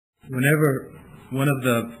Whenever one of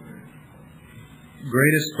the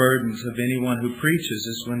greatest burdens of anyone who preaches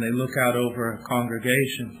is when they look out over a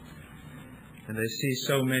congregation and they see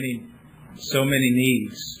so many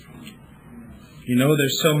needs. You know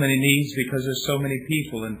there's so many needs because there's so many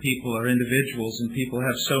people, and people are individuals, and people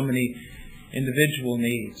have so many individual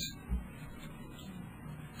needs.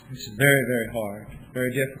 It's very, very hard,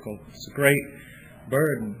 very difficult. It's a great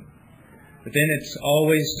burden. But then it's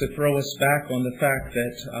always to throw us back on the fact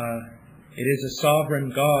that it is a sovereign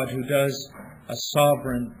God who does a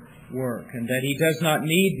sovereign work, and that He does not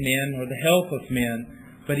need men or the help of men,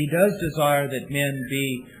 but He does desire that men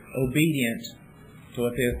be obedient to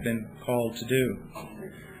what they have been called to do.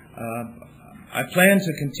 I plan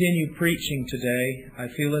to continue preaching today. I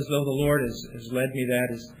feel as though the Lord has led me that.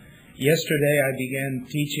 Yesterday I began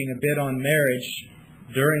teaching a bit on marriage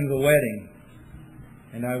during the wedding,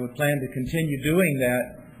 and I would plan to continue doing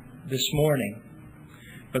that this morning.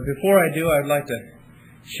 But before I do, I'd like to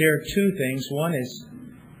share two things. One is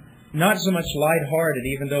not so much lighthearted,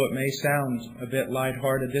 even though it may sound a bit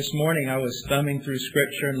lighthearted. This morning I was thumbing through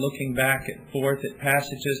Scripture and looking back and forth at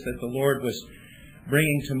passages that the Lord was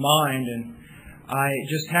bringing to mind, and I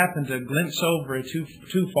just happened to glimpse over it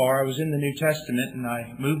too far. I was in the New Testament, and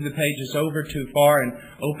I moved the pages over too far and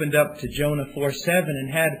opened up to Jonah 4:7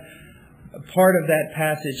 and had a part of that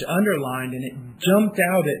passage underlined, and it jumped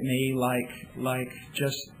out at me like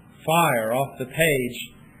just fire off the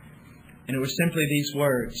page. And it was simply these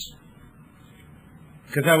words.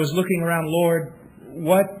 Because I was looking around, Lord,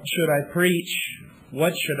 what should I preach?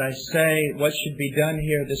 What should I say? What should be done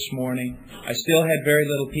here this morning? I still had very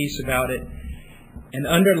little peace about it. And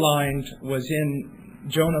underlined was in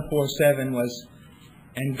Jonah 4:7 was,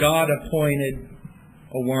 and God appointed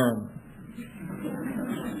a worm.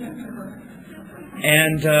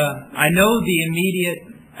 And I know the immediate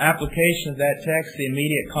application of that text, the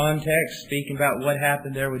immediate context, speaking about what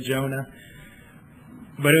happened there with Jonah.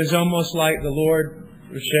 But it was almost like the Lord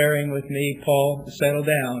was sharing with me, Paul, settle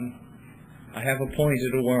down. I have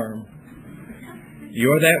appointed a worm.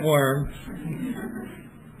 You're that worm,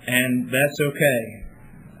 and that's okay.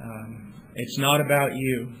 It's not about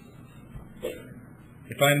you.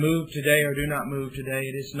 If I move today or do not move today,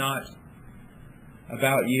 it is not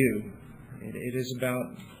about you. It's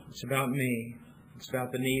about me. It's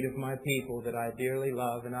about the need of my people that I dearly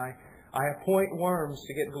love. And I appoint worms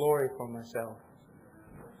to get glory for myself.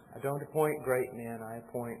 I don't appoint great men. I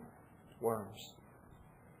appoint worms.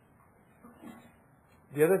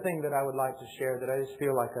 The other thing that I would like to share that I just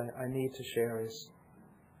feel like I need to share is,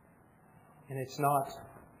 and it's not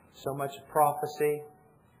so much a prophecy,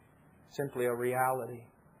 simply a reality.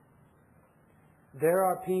 There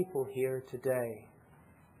are people here today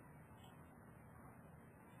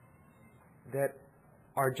that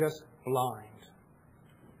are just blind.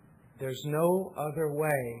 There's no other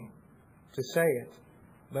way to say it,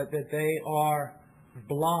 but that they are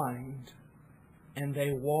blind and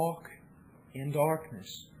they walk in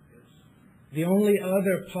darkness. The only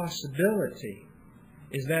other possibility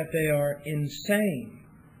is that they are insane.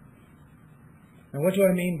 Now, what do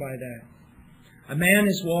I mean by that? A man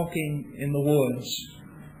is walking in the woods.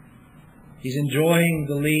 He's enjoying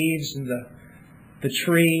the leaves and the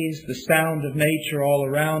trees, the sound of nature all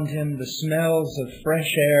around him, the smells of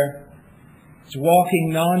fresh air. He's walking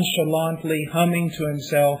nonchalantly, humming to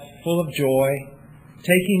himself, full of joy,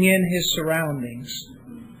 taking in his surroundings.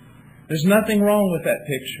 There's nothing wrong with that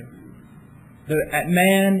picture. That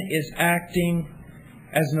man is acting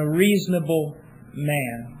as a reasonable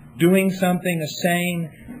man, doing something a sane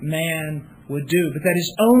man would do. But that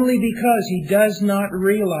is only because he does not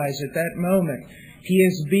realize at that moment he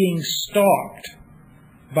is being stalked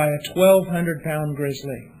by a 1,200-pound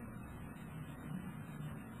grizzly.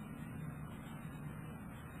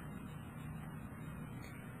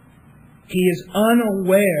 He is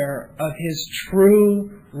unaware of his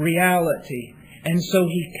true reality, and so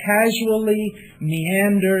he casually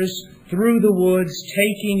meanders through the woods,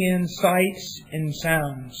 taking in sights and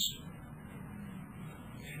sounds.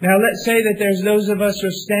 Now let's say that there's those of us who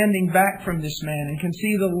are standing back from this man and can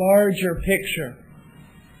see the larger picture.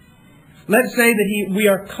 Let's say that we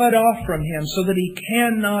are cut off from him so that he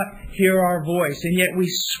cannot hear our voice, and yet we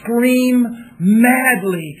scream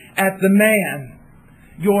madly at the man.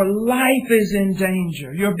 Your life is in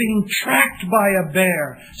danger. You're being tracked by a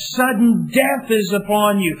bear. Sudden death is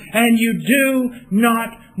upon you, and you do not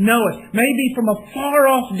know it. Maybe from a far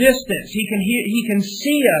off distance, he can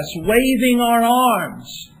see us waving our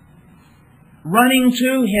arms, running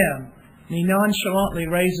to him. And he nonchalantly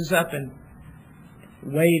raises up and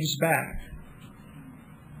waves back.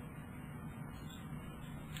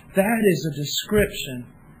 That is a description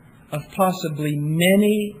of possibly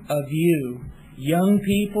many of you, young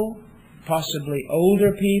people, possibly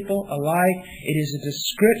older people alike. It is a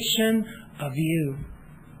description of you.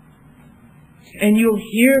 And you'll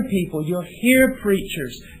hear people, you'll hear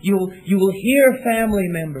preachers, you will hear family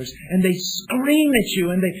members, and they scream at you,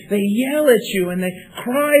 and they yell at you, and they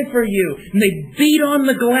cry for you, and they beat on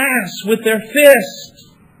the glass with their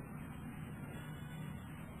fists.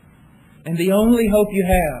 And the only hope you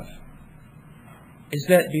have is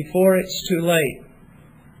that before it's too late,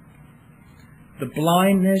 the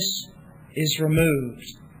blindness is removed,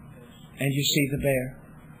 and you see the bear.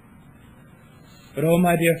 But oh,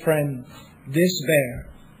 my dear friend, this bear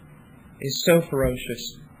is so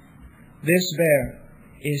ferocious. This bear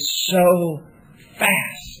is so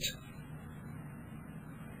fast.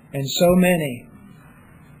 And so many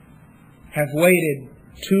have waited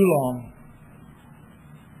too long.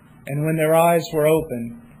 And when their eyes were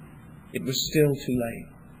opened, it was still too late.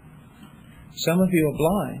 Some of you are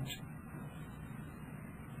blind.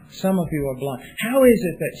 Some of you are blind. How is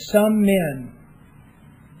it that some men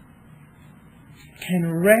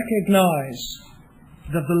can recognize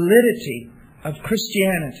the validity of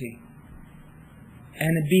Christianity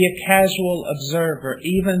and be a casual observer,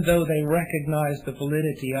 even though they recognize the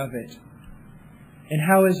validity of it? And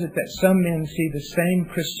how is it that some men see the same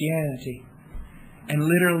Christianity and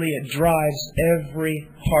literally it drives every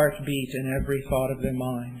heartbeat and every thought of their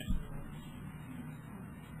mind?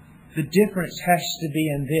 The difference has to be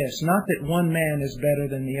in this, not that one man is better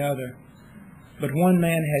than the other, but one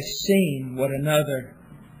man has seen what another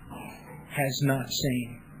has not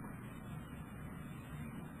seen.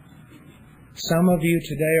 Some of you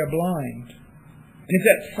today are blind. And if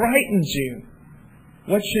that frightens you,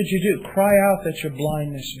 what should you do? Cry out that your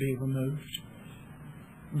blindness be removed.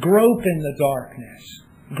 Grope in the darkness.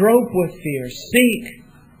 Grope with fear. Seek.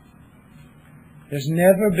 There's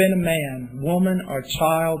never been a man, woman, or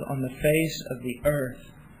child on the face of the earth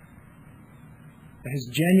that has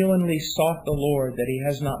genuinely sought the Lord that He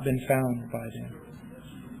has not been found by them.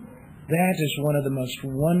 That is one of the most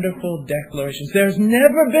wonderful declarations. There's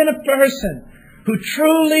never been a person who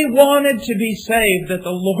truly wanted to be saved that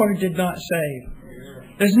the Lord did not save.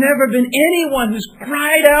 There's never been anyone who's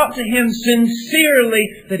cried out to Him sincerely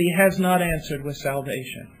that He has not answered with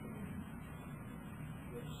salvation.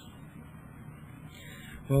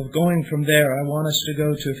 Well, going from there, I want us to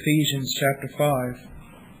go to Ephesians chapter 5.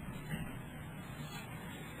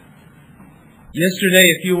 Yesterday,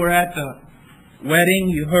 if you were at the wedding,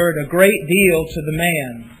 you heard a great deal to the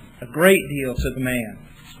man. A great deal to the man.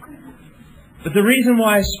 But the reason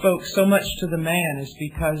why I spoke so much to the man is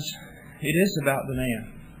because it is about the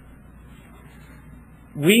man.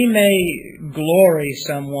 We may glory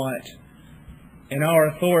somewhat in our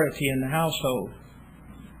authority in the household,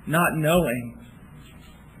 not knowing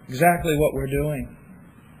exactly what we're doing.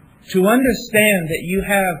 To understand that you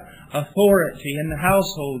have authority in the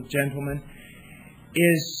household, gentlemen,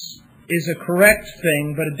 is a correct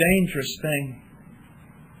thing, but a dangerous thing.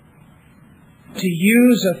 To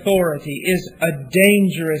use authority is a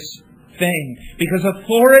dangerous thing, because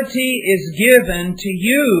authority is given to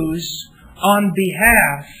use on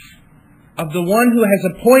behalf of the one who has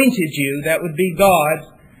appointed you, that would be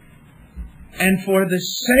God, and for the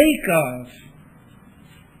sake of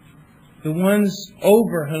the ones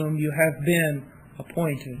over whom you have been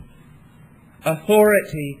appointed.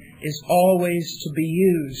 Authority is always to be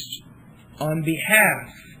used on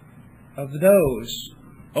behalf of those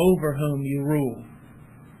over whom you rule.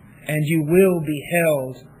 And you will be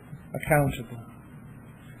held accountable.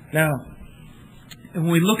 Now,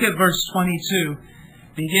 when we look at verse 22,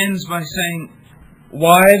 it begins by saying,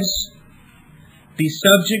 "Wives, be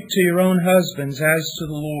subject to your own husbands as to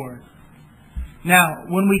the Lord." Now,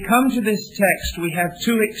 when we come to this text, we have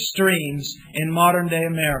two extremes in modern day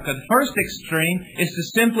America. The first extreme is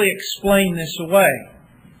to simply explain this away.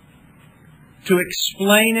 To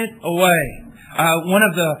explain it away. One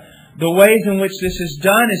of the ways in which this is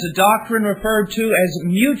done is a doctrine referred to as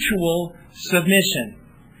mutual submission.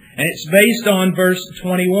 And it's based on verse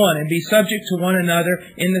 21, "And be subject to one another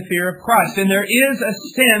in the fear of Christ." And there is a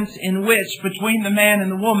sense in which between the man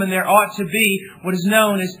and the woman there ought to be what is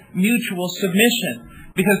known as mutual submission.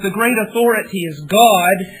 Because the great authority is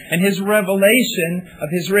God and His revelation of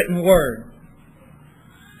His written Word.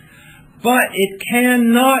 But it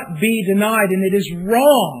cannot be denied, and it is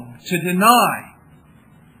wrong to deny,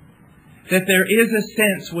 that there is a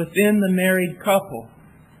sense within the married couple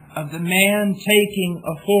of the man taking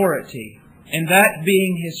authority, and that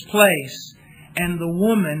being his place, and the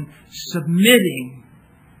woman submitting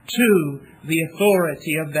to the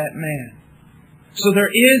authority of that man. So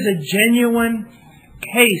there is a genuine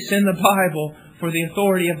case in the Bible for the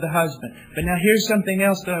authority of the husband. But now here's something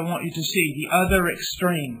else that I want you to see. The other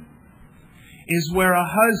extreme is where a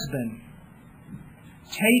husband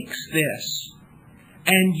takes this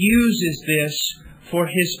and uses this for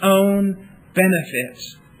his own benefit.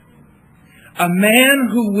 A man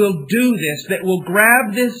who will do this, that will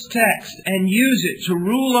grab this text and use it to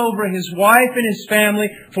rule over his wife and his family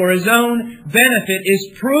for his own benefit,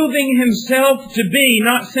 is proving himself to be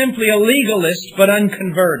not simply a legalist, but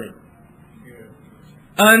unconverted.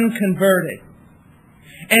 Unconverted.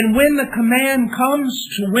 And when the command comes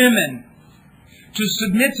to women to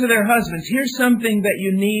submit to their husbands, here's something that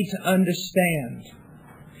you need to understand.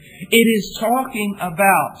 It is talking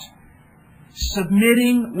about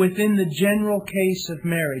submitting within the general case of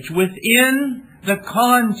marriage, within the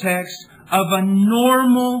context of a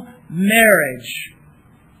normal marriage,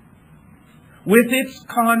 with its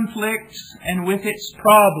conflicts and with its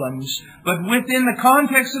problems, but within the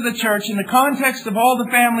context of the church, in the context of all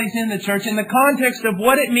the families in the church, in the context of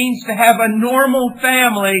what it means to have a normal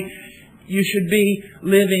family, you should be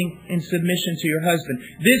living in submission to your husband.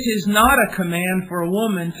 This is not a command for a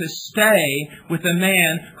woman to stay with a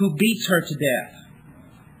man who beats her to death.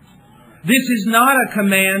 This is not a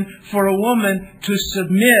command for a woman to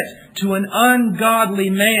submit to an ungodly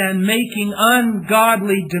man making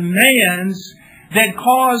ungodly demands that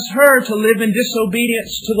cause her to live in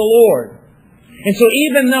disobedience to the Lord. And so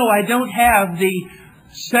even though I don't have the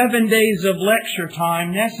 7 days of lecture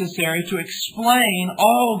time necessary to explain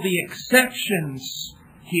all the exceptions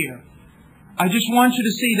here, I just want you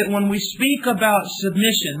to see that when we speak about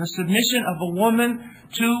submission, the submission of a woman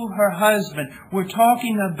to her husband, we're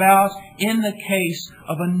talking about in the case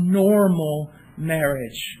of a normal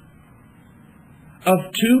marriage,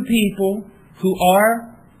 of two people who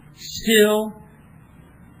are still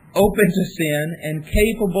open to sin and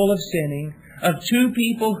capable of sinning, of two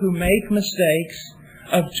people who make mistakes,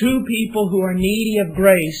 of two people who are needy of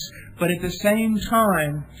grace, but at the same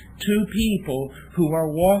time, two people who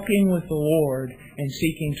are walking with the Lord and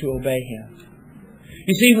seeking to obey Him.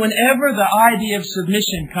 You see, whenever the idea of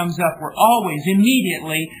submission comes up, we're always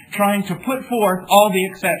immediately trying to put forth all the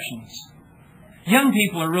exceptions. Young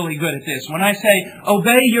people are really good at this. When I say,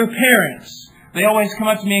 obey your parents, they always come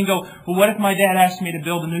up to me and go, well, what if my dad asked me to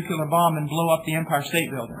build a nuclear bomb and blow up the Empire State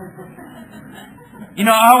Building? You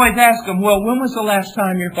know, I always ask them, well, when was the last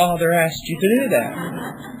time your father asked you to do that?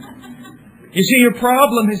 You see, your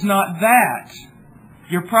problem is not that.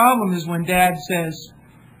 Your problem is when Dad says,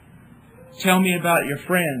 tell me about your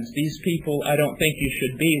friends, these people I don't think you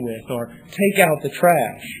should be with, or take out the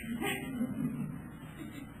trash.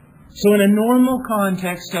 So in a normal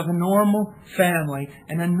context of a normal family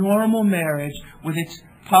and a normal marriage, with its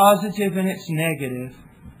positive and its negative,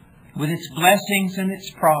 with its blessings and its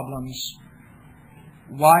problems,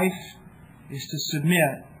 wife is to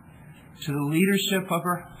submit to the leadership of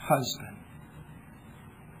her husband.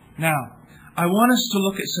 Now, I want us to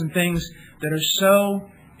look at some things that are so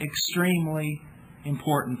extremely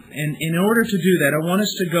important. And in order to do that, I want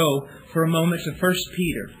us to go for a moment to 1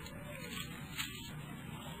 Peter.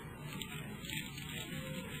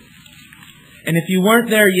 And if you weren't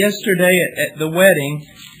there yesterday at the wedding,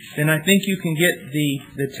 then I think you can get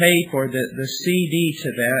the tape or the CD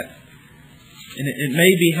to that. And it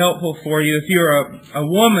may be helpful for you. If you're a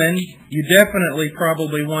woman, you definitely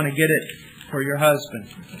probably want to get it for your husband.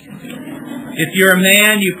 If you're a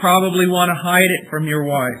man, you probably want to hide it from your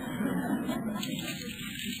wife.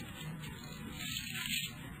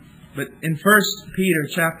 But in 1 Peter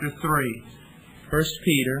chapter 3, 1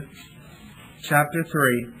 Peter chapter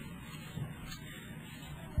 3,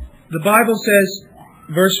 the Bible says,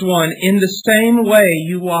 verse 1, in the same way,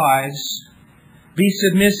 you wives, be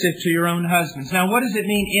submissive to your own husbands. Now, what does it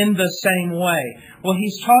mean, in the same way? Well,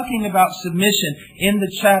 he's talking about submission in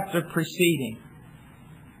the chapter preceding.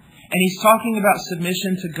 And he's talking about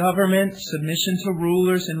submission to government, submission to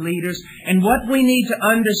rulers and leaders. And what we need to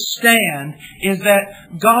understand is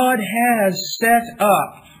that God has set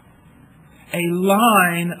up a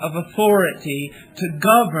line of authority to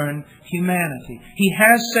govern humanity. He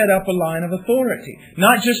has set up a line of authority.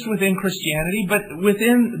 Not just within Christianity, but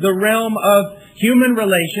within the realm of human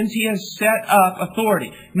relations, He has set up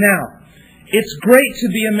authority. Now, it's great to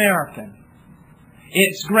be American.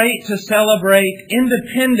 It's great to celebrate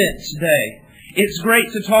Independence Day. It's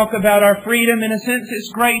great to talk about our freedom. In a sense,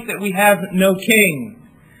 it's great that we have no king.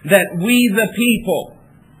 That we, the people,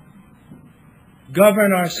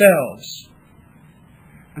 govern ourselves.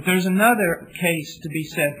 But there's another case to be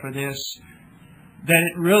said for this,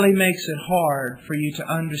 that it really makes it hard for you to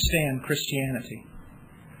understand Christianity.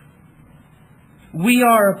 We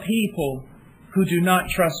are a people who do not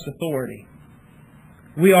trust authority.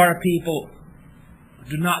 We are a people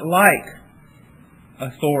who do not like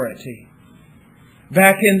authority.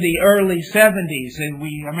 Back in the early 70s, and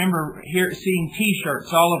I remember seeing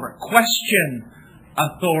T-shirts all over, "Question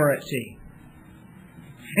authority."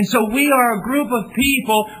 And so we are a group of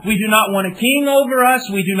people, we do not want a king over us,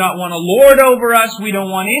 we do not want a lord over us, we don't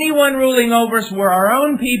want anyone ruling over us, we're our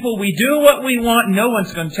own people, we do what we want, no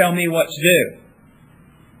one's going to tell me what to do.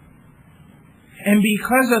 And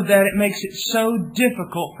because of that, it makes it so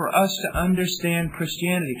difficult for us to understand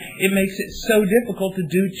Christianity. It makes it so difficult to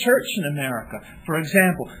do church in America. For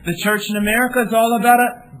example, the church in America is all about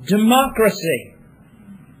a democracy.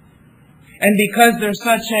 And because there's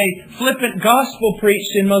such a flippant gospel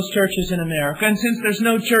preached in most churches in America, and since there's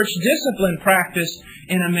no church discipline practiced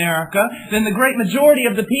in America, then the great majority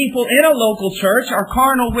of the people in a local church are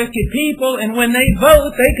carnal, wicked people, and when they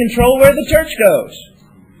vote, they control where the church goes.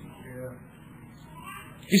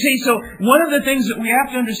 You see, so one of the things that we have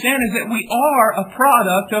to understand is that we are a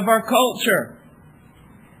product of our culture.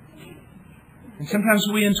 And sometimes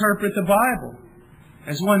we interpret the Bible,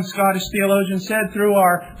 as one Scottish theologian said, through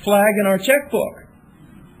our flag and our checkbook.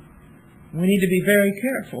 We need to be very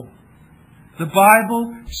careful. The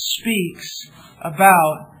Bible speaks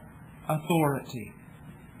about authority.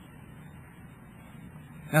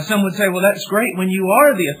 Now some would say, well, that's great when you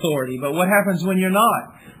are the authority, but what happens when you're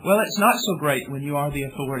not? Well, it's not so great when you are the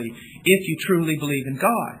authority if you truly believe in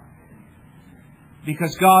God.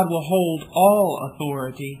 Because God will hold all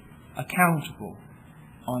authority accountable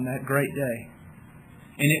on that great day.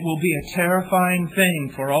 And it will be a terrifying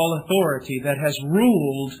thing for all authority that has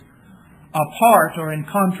ruled apart or in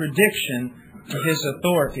contradiction to His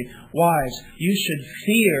authority. Wives, you should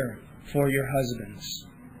fear for your husbands.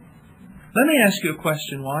 Let me ask you a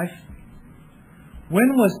question, wife.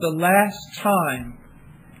 When was the last time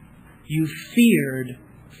you feared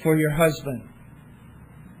for your husband?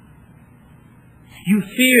 You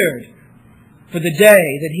feared for the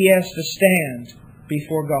day that he has to stand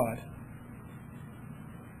before God.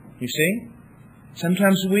 You see?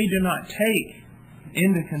 Sometimes we do not take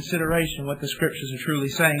into consideration what the Scriptures are truly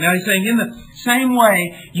saying. Now He's saying, in the same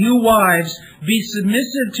way, you wives, be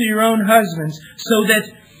submissive to your own husbands, so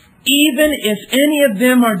that even if any of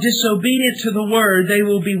them are disobedient to the Word, they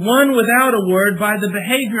will be won without a word by the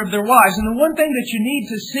behavior of their wives. And the one thing that you need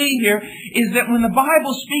to see here is that when the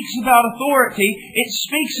Bible speaks about authority, it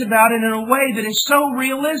speaks about it in a way that is so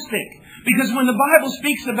realistic. Because when the Bible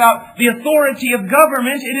speaks about the authority of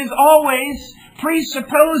government, it is always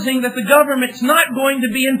presupposing that the government's not going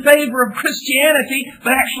to be in favor of Christianity,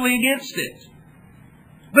 but actually against it.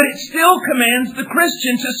 But it still commands the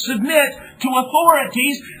Christian to submit to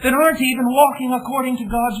authorities that aren't even walking according to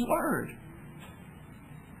God's Word.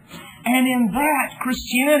 And in that,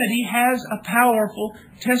 Christianity has a powerful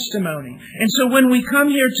testimony. And so when we come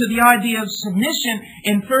here to the idea of submission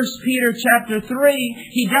in 1 Peter chapter 3,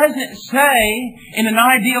 he doesn't say in an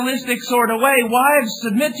idealistic sort of way, wives,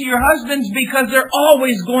 submit to your husbands because they're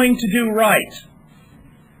always going to do right.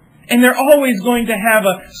 And they're always going to have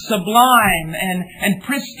a sublime and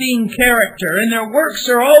pristine character. And their works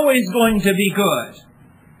are always going to be good.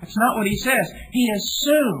 That's not what he says. He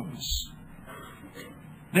assumes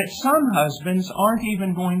that some husbands aren't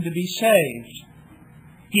even going to be saved.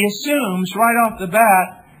 He assumes right off the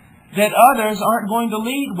bat that others aren't going to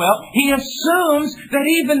lead well. He assumes that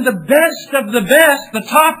even the best of the best, the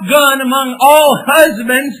top gun among all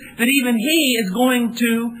husbands, that even he is going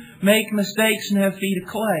to make mistakes and have feet of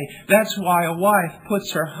clay. That's why a wife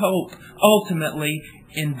puts her hope ultimately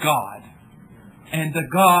in God and the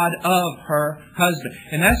God of her husband.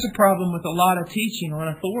 And that's the problem with a lot of teaching on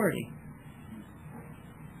authority.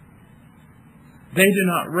 They do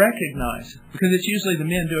not recognize, because it's usually the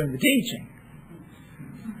men doing the teaching,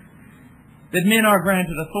 that men are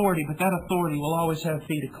granted authority, but that authority will always have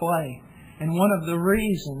feet of clay. And one of the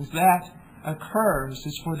reasons that occurs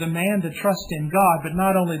is for the man to trust in God, but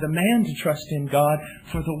not only the man to trust in God,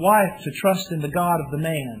 for the wife to trust in the God of the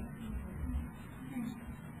man.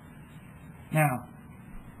 Now,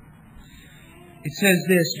 it says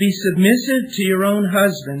this, be submissive to your own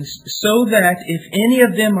husbands, so that if any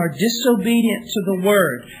of them are disobedient to the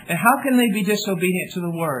Word. Now, how can they be disobedient to the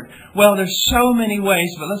Word? Well, there's so many ways,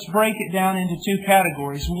 but let's break it down into two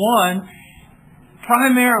categories. One,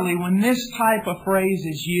 primarily when this type of phrase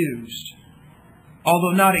is used,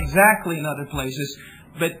 although not exactly in other places,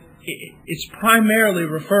 but it's primarily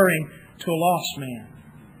referring to a lost man.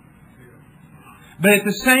 But at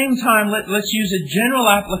the same time, let's use a general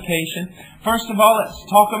application. First of all, let's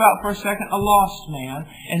talk about for a second a lost man.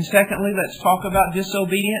 And secondly, let's talk about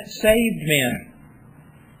disobedient saved men.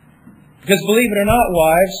 Because believe it or not,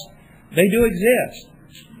 wives, they do exist.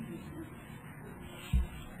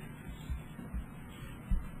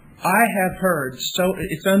 I have heard,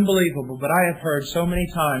 it's unbelievable, but I have heard so many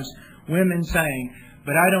times women saying,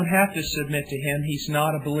 but I don't have to submit to him, he's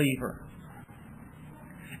not a believer.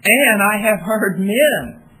 And I have heard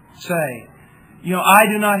men say, I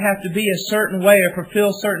do not have to be a certain way or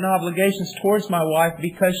fulfill certain obligations towards my wife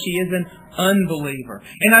because she is an unbeliever.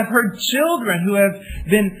 And I've heard children who have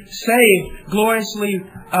been saved gloriously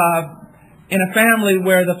in a family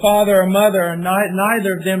where the father or mother,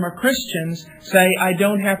 neither of them are Christians, say, I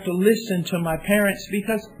don't have to listen to my parents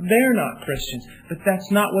because they're not Christians. But that's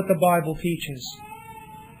not what the Bible teaches.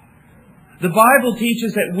 The Bible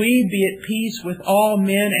teaches that we be at peace with all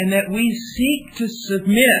men and that we seek to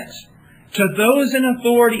submit to those in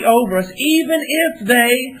authority over us. Even if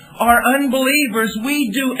they are unbelievers, we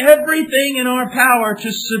do everything in our power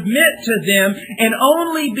to submit to them and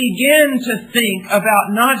only begin to think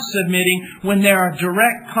about not submitting when there are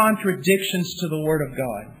direct contradictions to the Word of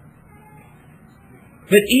God.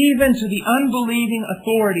 But even to the unbelieving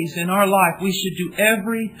authorities in our life, we should do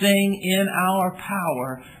everything in our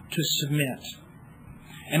power to submit.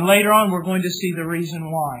 And later on, we're going to see the reason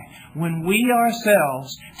why. When we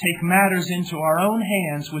ourselves take matters into our own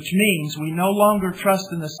hands, which means we no longer trust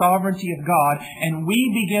in the sovereignty of God, and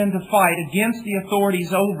we begin to fight against the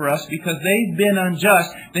authorities over us because they've been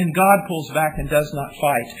unjust, then God pulls back and does not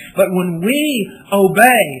fight. But when we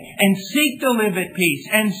obey and seek to live at peace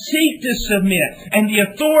and seek to submit, and the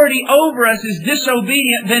authority over us is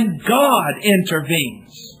disobedient, then God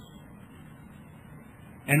intervenes.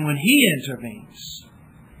 And when He intervenes,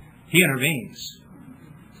 He intervenes.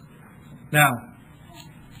 Now,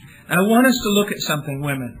 I want us to look at something,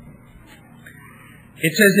 women.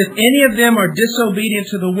 It says, if any of them are disobedient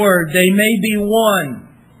to the Word, they may be won.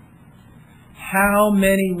 How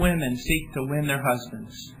many women seek to win their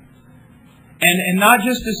husbands? And not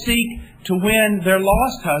just to seek to win their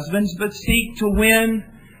lost husbands, but seek to win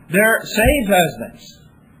their saved husbands.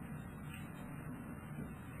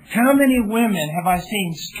 How many women have I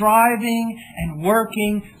seen striving and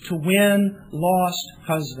working to win lost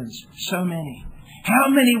husbands? So many. How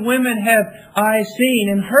many women have I seen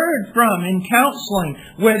and heard from in counseling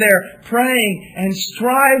where they're praying and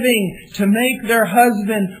striving to make their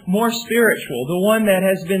husband more spiritual? The one that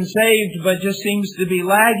has been saved but just seems to be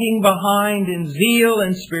lagging behind in zeal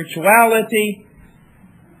and spirituality.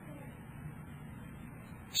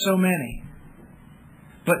 So many.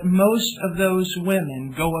 But most of those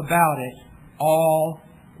women go about it all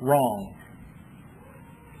wrong.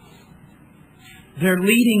 They're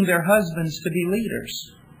leading their husbands to be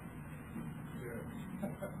leaders.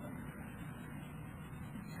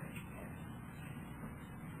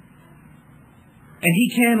 And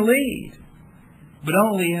he can lead, but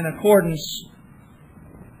only in accordance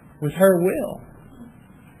with her will.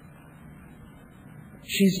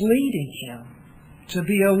 She's leading him to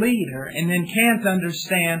be a leader, and then can't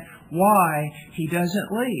understand why he doesn't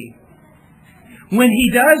lead. When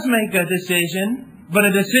he does make a decision, but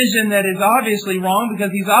a decision that is obviously wrong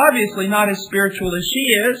because he's obviously not as spiritual as she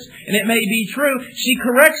is, and it may be true, she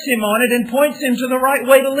corrects him on it and points him to the right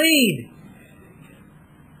way to lead.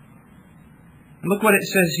 Look what it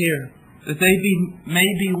says here, that they may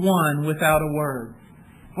be won without a word.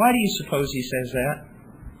 Why do you suppose he says that?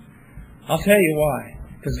 I'll tell you why.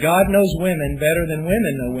 Because God knows women better than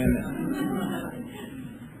women know women.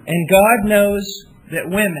 And God knows that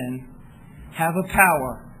women have a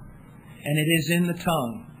power, and it is in the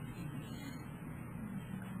tongue.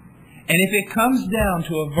 And if it comes down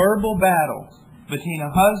to a verbal battle between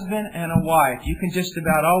a husband and a wife, you can just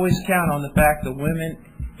about always count on the fact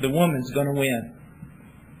the woman's going to win.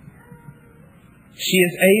 She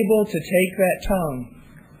is able to take that tongue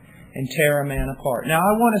and tear a man apart. Now,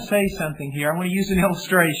 I want to say something here. I want to use an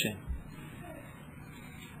illustration.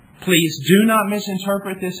 Please do not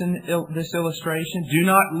misinterpret this illustration. Do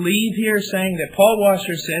not leave here saying that Paul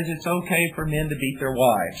Washer says it's okay for men to beat their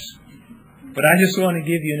wives. But I just want to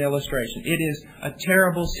give you an illustration. It is a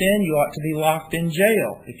terrible sin. You ought to be locked in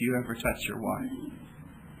jail if you ever touch your wife.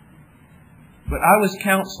 But I was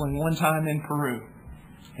counseling one time in Peru.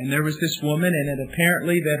 And there was this woman, and it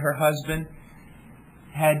apparently that her husband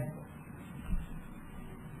had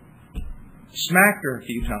smacked her a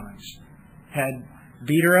few times, had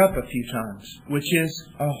beat her up a few times, which is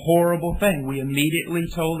a horrible thing. We immediately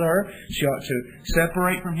told her she ought to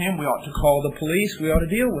separate from him. We ought to call the police. We ought to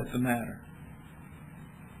deal with the matter.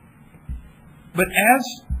 But as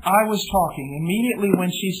I was talking, immediately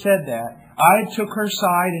when she said that, I took her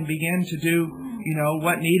side and began to do,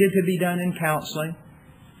 what needed to be done in counseling.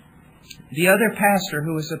 The other pastor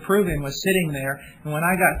who was approving was sitting there, and when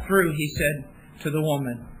I got through, he said to the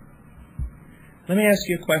woman, "Let me ask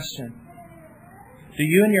you a question. Do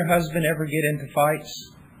you and your husband ever get into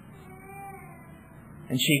fights?"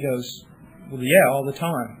 And she goes, "Well, yeah, all the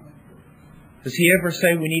time." "Does he ever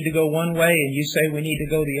say we need to go one way and you say we need to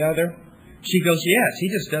go the other?" She goes, "Yes, he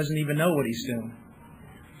just doesn't even know what he's doing."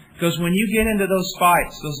 Because when you get into those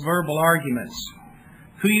fights, those verbal arguments,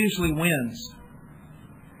 who usually wins?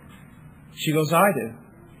 She goes, "I do."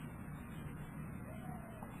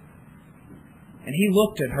 And he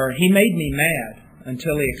looked at her. He made me mad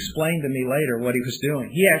until he explained to me later what he was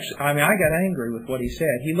doing. I got angry with what he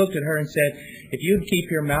said. He looked at her and said, "If you'd keep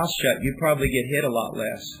your mouth shut, you'd probably get hit a lot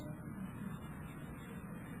less."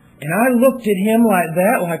 And I looked at him like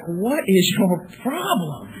that, like, what is your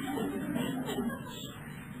problem?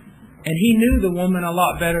 And he knew the woman a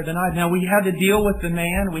lot better than I. Now, we had to deal with the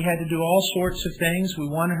man. We had to do all sorts of things. We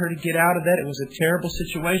wanted her to get out of that. It was a terrible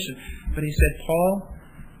situation. But he said, "Paul,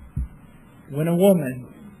 when a woman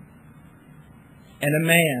and a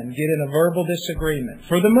man get in a verbal disagreement,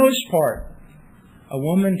 for the most part, a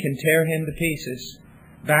woman can tear him to pieces,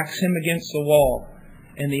 backs him against the wall,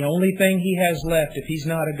 and the only thing he has left, if he's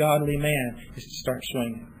not a godly man, is to start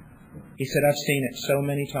swinging." He said, "I've seen it so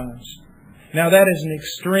many times." Now that is an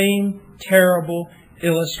extreme, terrible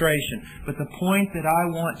illustration. But the point that I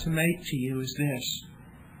want to make to you is this.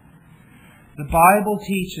 The Bible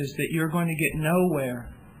teaches that you're going to get nowhere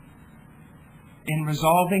in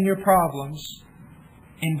resolving your problems,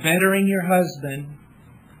 in bettering your husband,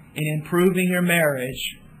 in improving your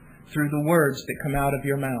marriage through the words that come out of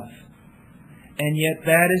your mouth. And yet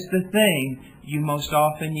that is the thing you most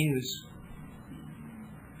often use.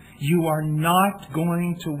 You are not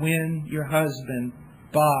going to win your husband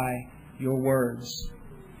by your words.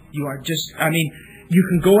 You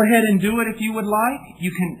can go ahead and do it if you would like.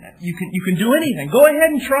 You can do anything. Go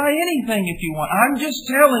ahead and try anything if you want. I'm just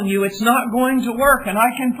telling you it's not going to work, and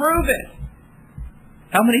I can prove it.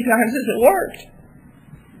 How many times has it worked?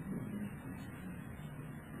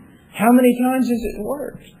 How many times has it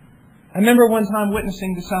worked? I remember one time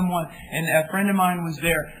witnessing to someone, and a friend of mine was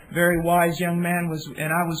there, very wise young man,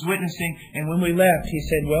 and I was witnessing, and when we left, he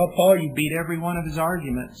said, "Well, Paul, you beat every one of his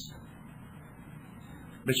arguments,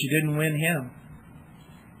 but you didn't win him."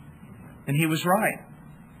 And he was right.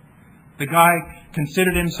 The guy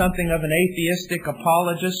considered him something of an atheistic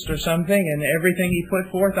apologist or something, and everything he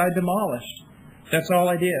put forth I demolished. That's all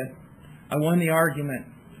I did. I won the argument.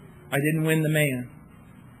 I didn't win the man.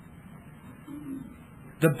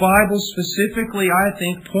 The Bible specifically, I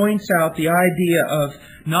think, points out the idea of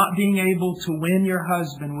not being able to win your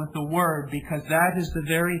husband with the Word, because that is the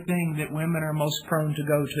very thing that women are most prone to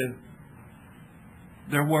go to.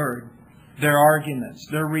 Their Word, their arguments,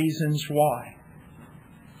 their reasons why.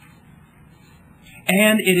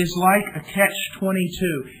 And it is like a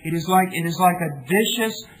catch-22. It is like a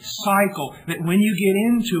vicious cycle that when you get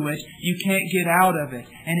into it, you can't get out of it.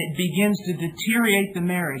 And it begins to deteriorate the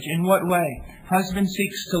marriage. In what way? Husband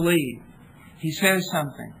seeks to lead. He says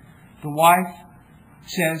something. The wife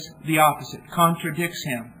says the opposite, contradicts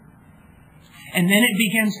him. And then it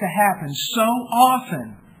begins to happen so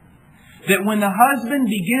often that when the husband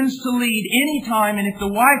begins to lead any time, and if the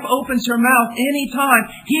wife opens her mouth any time,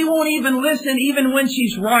 he won't even listen even when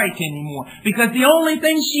she's right anymore. Because the only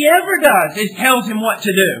thing she ever does is tells him what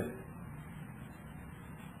to do.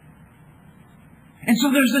 And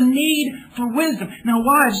so there's a need for wisdom. Now,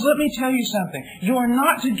 wives, let me tell you something. You are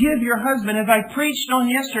not to give your husband, as I preached on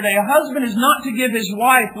yesterday, a husband is not to give his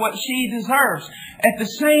wife what she deserves. At the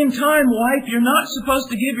same time, wife, you're not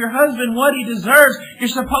supposed to give your husband what he deserves. You're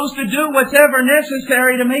supposed to do whatever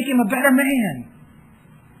necessary to make him a better man.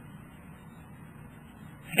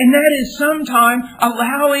 And that is sometimes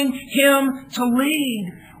allowing him to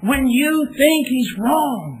lead when you think he's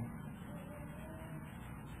wrong.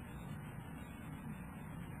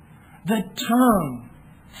 The tongue,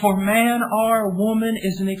 for man or woman,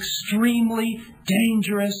 is an extremely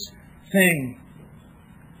dangerous thing.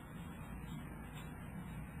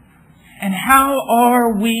 And how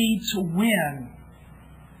are we to win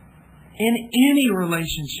in any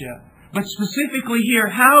relationship? But specifically here,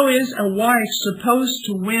 how is a wife supposed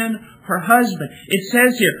to win her husband? It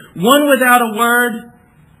says here, one without a word,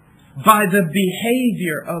 by the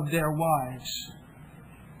behavior of their wives.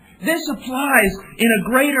 This applies in a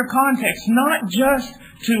greater context, not just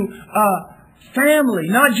to family,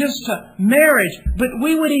 not just to marriage, but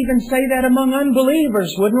we would even say that among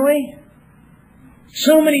unbelievers, wouldn't we?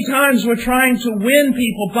 So many times we're trying to win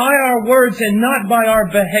people by our words and not by our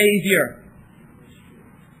behavior.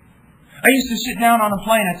 I used to sit down on a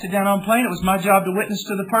plane. I'd sit down on a plane. It was my job to witness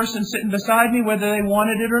to the person sitting beside me whether they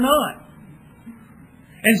wanted it or not.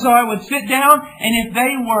 And so I would sit down, and if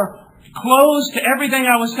they were closed to everything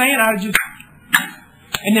I was saying, I would just...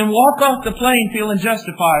 and then walk off the plane feeling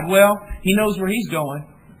justified. Well, he knows where he's going.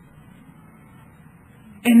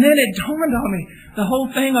 And then it dawned on me, the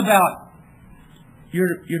whole thing about you're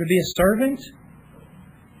to be a servant.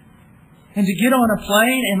 And to get on a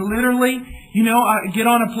plane and literally, I get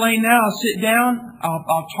on a plane now, I'll sit down,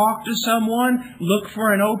 I'll talk to someone, look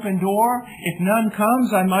for an open door. If none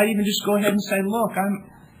comes, I might even just go ahead and say, look,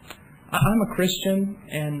 I'm a Christian,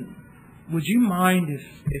 and would you mind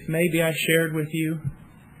if maybe I shared with you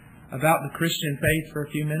about the Christian faith for a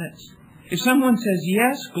few minutes? If someone says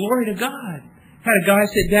yes, glory to God. Had a guy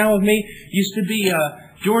sit down with me, used to be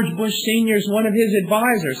George Bush Sr.'s one of his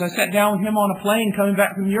advisors. I sat down with him on a plane coming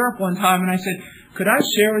back from Europe one time, and I said, could I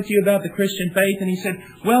share with you about the Christian faith? And he said,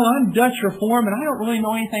 well, I'm Dutch Reform, and I don't really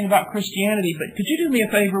know anything about Christianity, but could you do me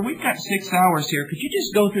a favor? We've got 6 hours here. Could you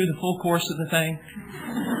just go through the full course of the thing?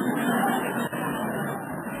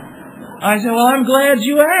 I said, well, I'm glad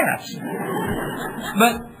you asked.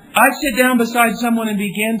 But I sit down beside someone and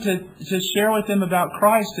begin to share with them about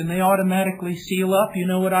Christ, and they automatically seal up. You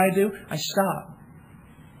know what I do? I stop.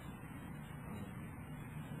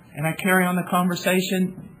 And I carry on the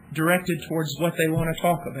conversation directed towards what they want to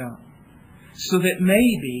talk about. So that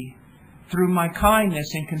maybe through my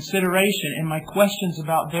kindness and consideration and my questions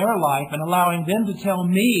about their life and allowing them to tell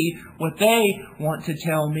me what they want to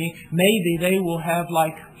tell me, maybe they will have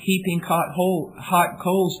like heaping hot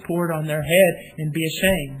coals poured on their head and be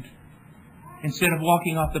ashamed. Instead of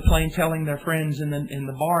walking off the plane telling their friends in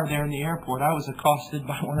the bar there in the airport, I was accosted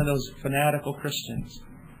by one of those fanatical Christians.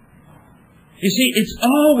 You see, it's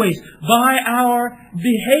always by our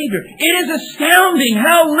behavior. It is astounding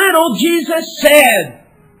how little Jesus said.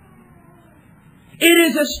 It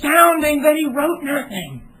is astounding that He wrote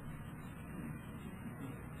nothing.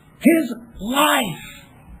 His life.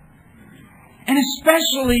 And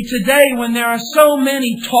especially today when there are so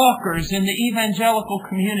many talkers in the evangelical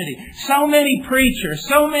community, so many preachers,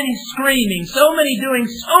 so many screaming, so many doing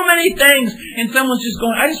so many things, and someone's just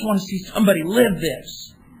going, I just want to see somebody live this.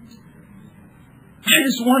 I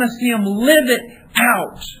just want to see them live it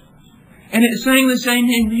out. And it's saying the same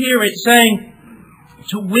thing here. It's saying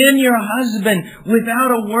to win your husband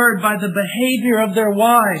without a word by the behavior of their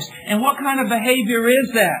wives. And what kind of behavior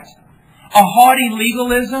is that? A haughty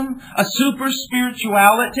legalism? A super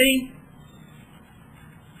spirituality?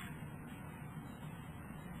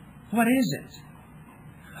 What is it?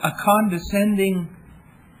 A condescending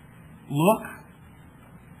look?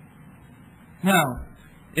 No.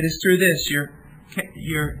 It is through this,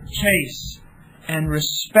 your chaste and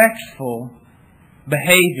respectful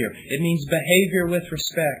behavior. It means behavior with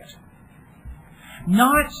respect.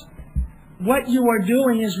 Not what you are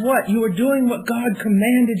doing is what? You are doing what God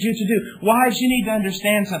commanded you to do. Wives, you need to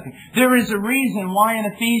understand something. There is a reason why in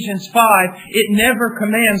Ephesians 5 it never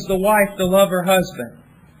commands the wife to love her husband.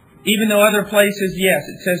 Even though other places, yes,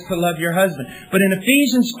 it says to love your husband. But in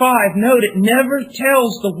Ephesians 5, note, it never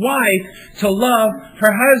tells the wife to love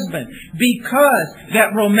her husband. Because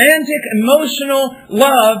that romantic, emotional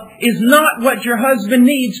love is not what your husband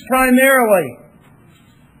needs primarily.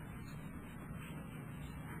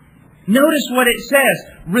 Notice what it says.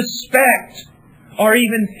 Respect or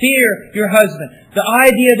even fear your husband. The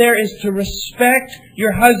idea there is to respect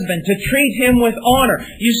your husband, to treat him with honor.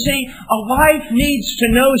 You see, a wife needs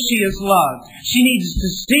to know she is loved. She needs to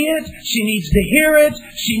see it. She needs to hear it.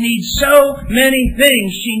 She needs so many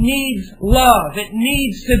things. She needs love. It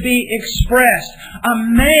needs to be expressed. A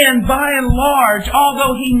man, by and large,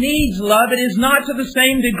 although he needs love, it is not to the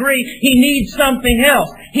same degree. He needs something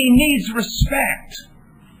else. He needs respect.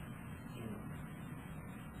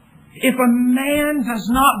 If a man does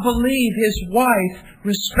not believe his wife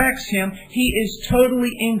respects him, he is totally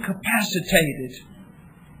incapacitated.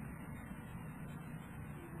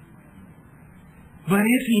 But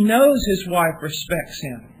if he knows his wife respects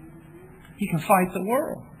him, he can fight the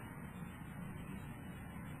world.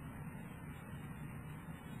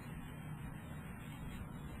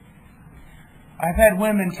 I've had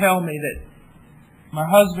women tell me that my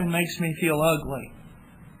husband makes me feel ugly.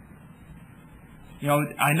 You know,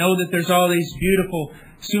 I know that there's all these beautiful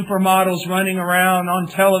supermodels running around on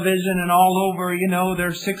television and all over, you know,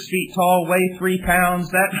 they're 6 feet tall, weigh 3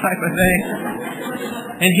 pounds, that type of thing.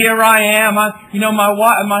 And here I am, my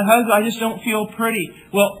husband, I just don't feel pretty.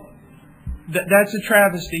 Well, that's a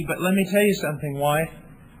travesty, but let me tell you something, wife.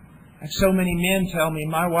 So many men tell me,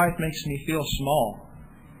 my wife makes me feel small.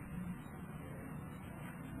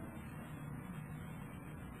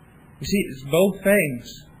 You see, it's both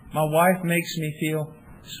things. My wife makes me feel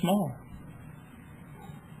small,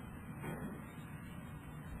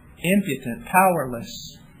 impotent,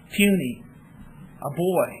 powerless, puny, a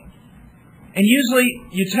boy. And usually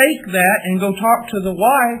you take that and go talk to the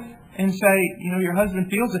wife and say, your husband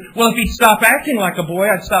feels it. Well, if he'd stop acting like a boy,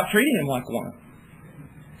 I'd stop treating him like one.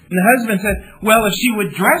 And the husband said, well, if she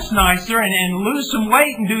would dress nicer and lose some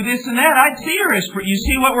weight and do this and that, I'd see her as... You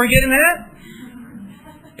see what we're getting at?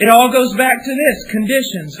 It all goes back to this,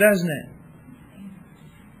 conditions, doesn't it?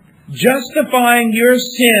 Justifying your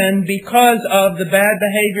sin because of the bad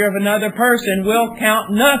behavior of another person will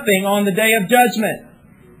count nothing on the day of judgment.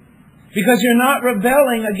 Because you're not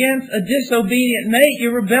rebelling against a disobedient mate.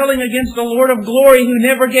 You're rebelling against the Lord of glory who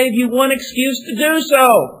never gave you one excuse to do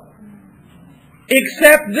so.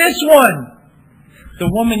 Except this one. The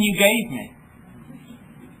woman you gave me.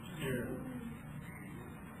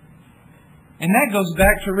 And that goes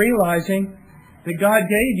back to realizing that God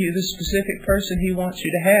gave you the specific person He wants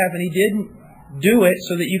you to have, and He didn't do it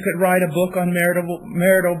so that you could write a book on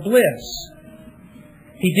marital bliss.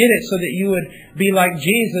 He did it so that you would be like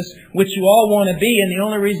Jesus, which you all want to be, and the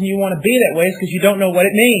only reason you want to be that way is because you don't know what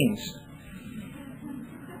it means.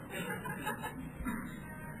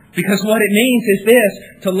 Because what it means is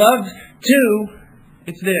this, to love two,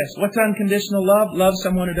 it's this. What's unconditional love? Love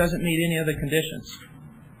someone who doesn't meet any other conditions.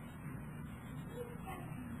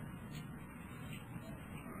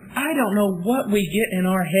 I don't know what we get in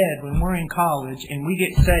our head when we're in college and we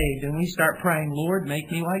get saved and we start praying, Lord,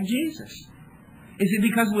 make me like Jesus. Is it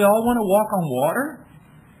because we all want to walk on water?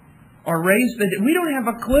 Or raise the... We don't have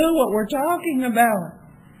a clue what we're talking about.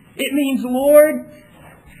 It means, Lord,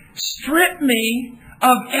 strip me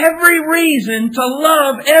of every reason to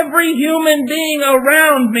love every human being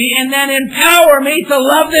around me and then empower me to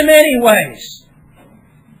love them anyways.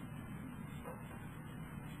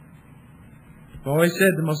 I've always said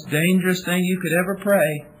the most dangerous thing you could ever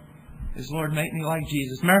pray is, Lord, make me like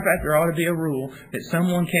Jesus. Matter of fact, there ought to be a rule that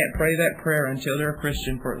someone can't pray that prayer until they're a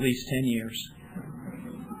Christian for at least 10 years.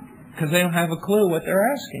 Because they don't have a clue what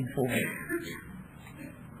they're asking for.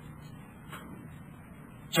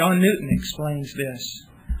 John Newton explains this.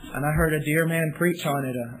 And I heard a dear man preach on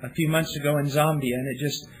it a few months ago in Zambia. And it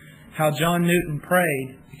just, how John Newton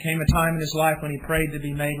prayed. There came a time in his life when he prayed to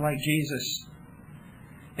be made like Jesus.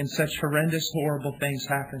 And such horrendous, horrible things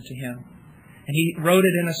happened to him. And he wrote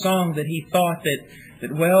it in a song that he thought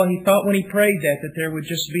he thought when he prayed that there would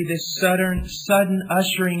just be this sudden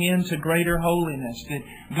ushering into greater holiness. That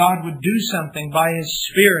God would do something by His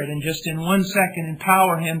Spirit and just in 1 second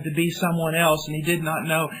empower him to be someone else. And he did not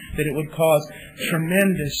know that it would cause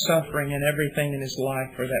tremendous suffering and everything in his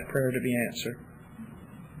life for that prayer to be answered.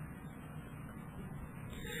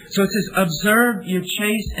 So it says, observe your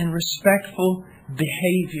chaste and respectful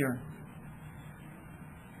behavior.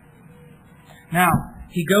 Now,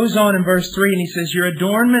 he goes on in verse 3 and he says, your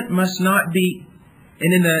adornment must not be,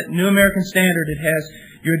 and in the New American Standard it has,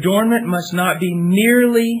 your adornment must not be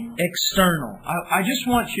merely external. I just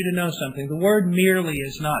want you to know something. The word merely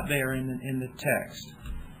is not there in the text.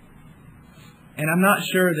 And I'm not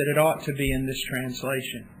sure that it ought to be in this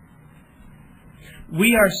translation.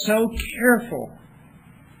 We are so careful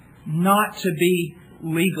not to be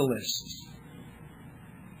legalists.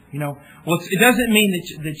 It doesn't mean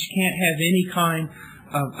that you can't have any kind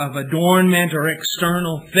of adornment or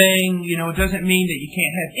external thing. It doesn't mean that you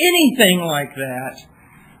can't have anything like that.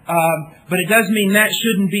 But it does mean that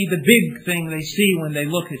shouldn't be the big thing they see when they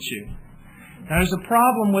look at you. Now, there's a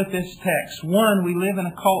problem with this text. One, we live in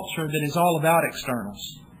a culture that is all about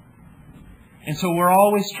externals. And so we're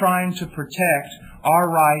always trying to protect our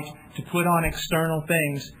right to put on external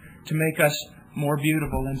things to make us more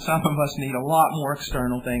beautiful, and some of us need a lot more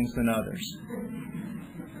external things than others.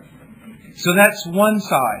 So that's one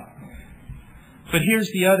side. But here's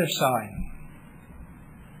the other side.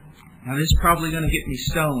 Now this is probably going to get me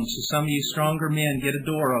stoned, so some of you stronger men get a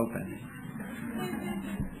door open.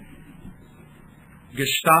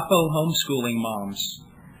 Gestapo homeschooling moms.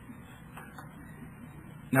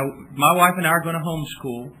 Now, my wife and I are going to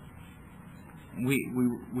homeschool. We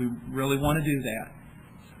really want to do that.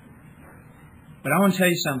 But I want to tell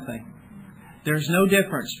you something. There's no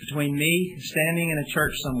difference between me standing in a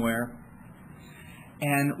church somewhere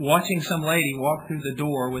and watching some lady walk through the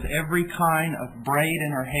door with every kind of braid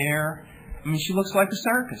in her hair. I mean, she looks like a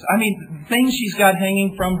circus. I mean, things she's got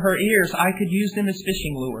hanging from her ears, I could use them as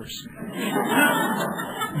fishing lures.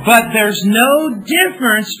 But there's no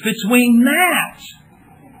difference between that.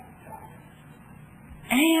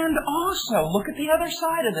 And also, look at the other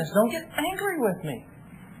side of this. Don't get angry with me.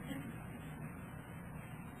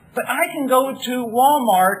 But I can go to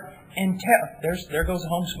Walmart and there goes a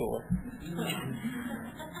homeschooler.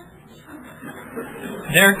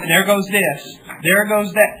 There goes this. There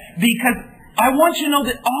goes that. Because I want you to know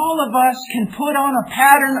that all of us can put on a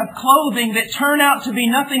pattern of clothing that turn out to be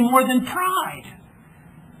nothing more than pride.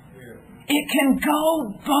 It can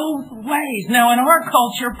go both ways. Now, in our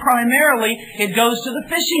culture, primarily, it goes to the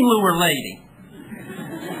fishing lure lady.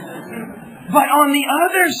 But on the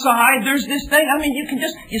other side, there's this thing. I mean,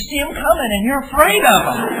 you see them coming and you're afraid of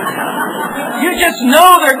them. You just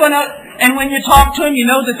know they're going to, and when you talk to them, you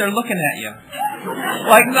know that they're looking at you.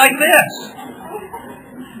 Like this.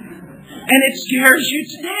 And it scares you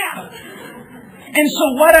to death. And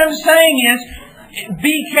so what I'm saying is,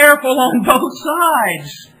 be careful on both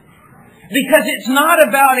sides. Because it's not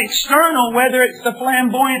about external, whether it's the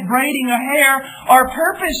flamboyant braiding of hair or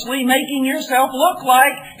purposely making yourself look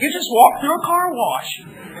like you just walked through a car wash.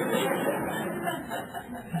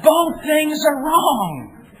 Both things are wrong.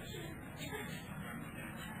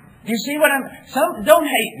 You see what don't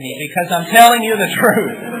hate me because I'm telling you the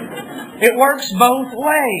truth. It works both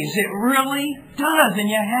ways. It really does. And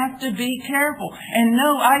you have to be careful. And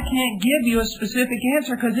no, I can't give you a specific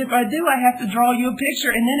answer because if I do, I have to draw you a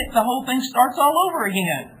picture and then the whole thing starts all over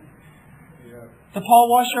again. Yeah. The Paul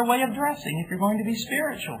Washer way of dressing if you're going to be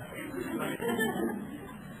spiritual.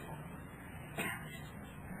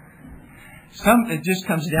 It just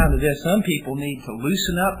comes down to this. Some people need to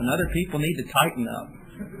loosen up and other people need to tighten up.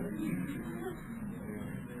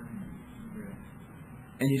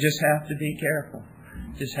 And you just have to be careful.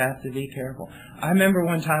 Just have to be careful. I remember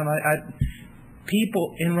one time,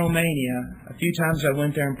 people in Romania, a few times I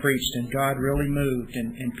went there and preached, and God really moved.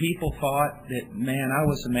 And people thought that, man, I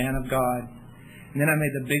was the man of God. And then I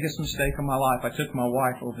made the biggest mistake of my life. I took my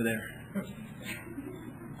wife over there.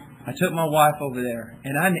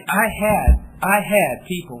 And I had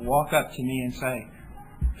people walk up to me and say,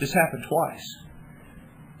 this happened twice.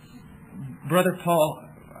 Brother Paul,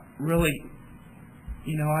 really,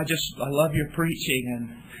 I love your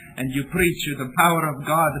preaching and you preach the power of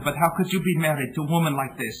God, but how could you be married to a woman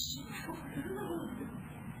like this?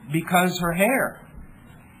 Because her hair,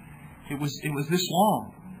 it was this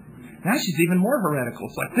long. Now she's even more heretical.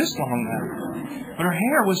 It's like this long now. But her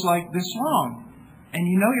hair was like this long. And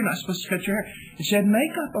you're not supposed to cut your hair. And she had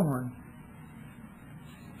makeup on.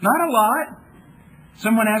 Not a lot.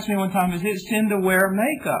 Someone asked me one time, is it sin to wear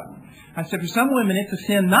makeup? I said, for some women, it's a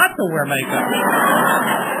sin not to wear makeup.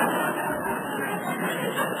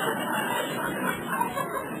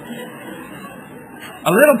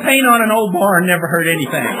 A little paint on an old barn never hurt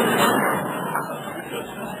anything.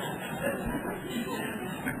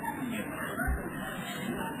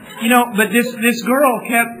 But this girl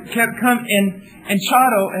kept coming, and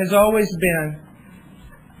Chato has always been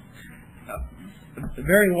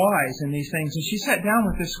very wise in these things. And she sat down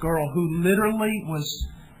with this girl who literally was.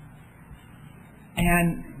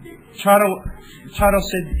 And Chato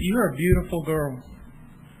said, you're a beautiful girl.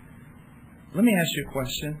 Let me ask you a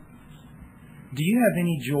question. Do you have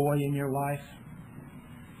any joy in your life?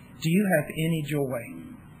 Do you have any joy?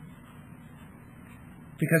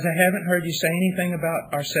 Because I haven't heard you say anything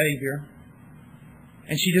about our Savior.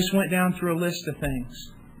 And she just went down through a list of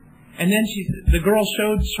things. And then the girl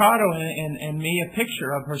showed Chato and me a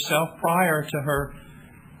picture of herself prior to her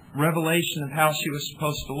revelation of how she was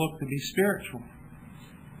supposed to look to be spiritual.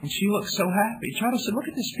 And she looked so happy. Chato said, look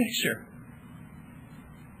at this picture.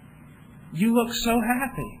 You look so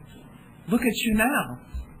happy. Look at you now.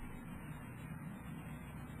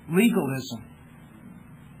 Legalism.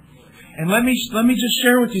 And let me just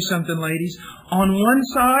share with you something, ladies. On one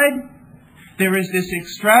side, there is this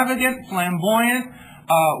extravagant, flamboyant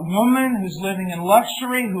woman who's living in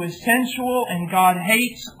luxury, who is sensual, and God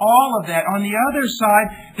hates all of that. On the other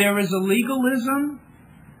side, there is a legalism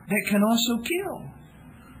that can also kill.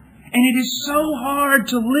 And it is so hard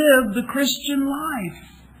to live the Christian life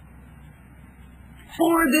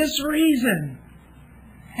for this reason.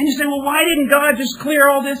 And you say, well, why didn't God just clear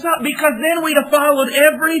all this up? Because then we'd have followed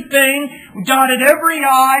everything, dotted every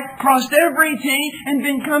I, crossed every T, and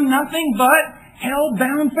become nothing but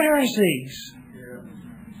hell-bound Pharisees.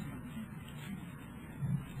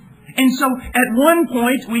 And so, at one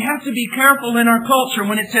point, we have to be careful in our culture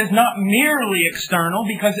when it says not merely external,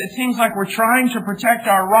 because it seems like we're trying to protect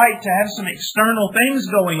our right to have some external things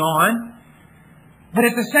going on. But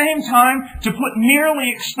at the same time, to put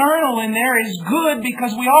merely external in there is good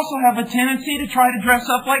because we also have a tendency to try to dress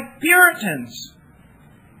up like Puritans.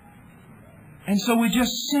 And so we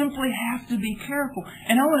just simply have to be careful.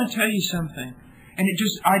 And I want to tell you something. And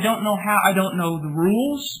I don't know how, I don't know the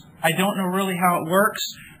rules. I don't know really how it works.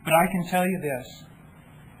 But I can tell you this.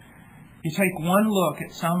 You take one look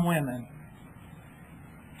at some women,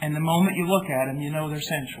 and the moment you look at them, you know they're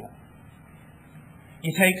sensual.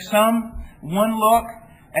 You take one look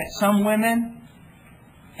at some women,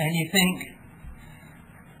 and you think,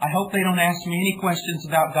 I hope they don't ask me any questions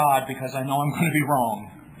about God because I know I'm going to be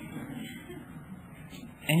wrong.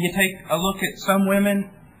 And you take a look at some women,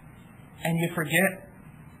 and you forget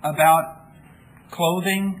about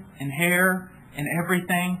clothing and hair and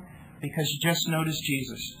everything because you just noticed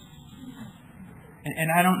Jesus.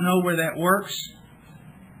 And I don't know where that works,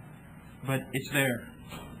 but it's there.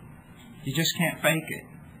 You just can't fake it.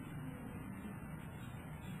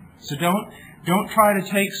 So don't try to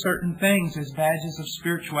take certain things as badges of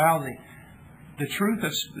spirituality. The truth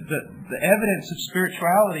of the evidence of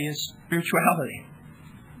spirituality is spirituality.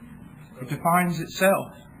 It defines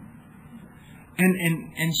itself.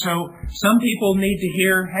 And so some people need to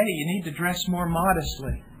hear, hey, you need to dress more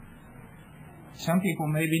modestly. Some people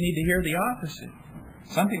maybe need to hear the opposite.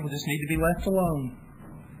 Some people just need to be left alone.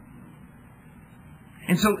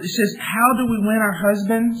 And so it says, how do we win our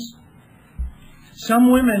husbands?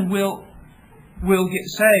 Some women will get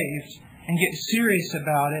saved and get serious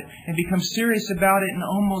about it and become serious about it in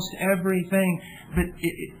almost everything. But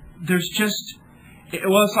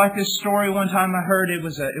it's like this story one time I heard. It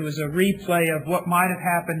was a replay of what might have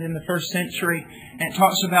happened in the first century, and it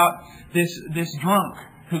talks about this drunk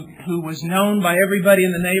who was known by everybody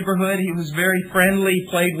in the neighborhood. He was very friendly,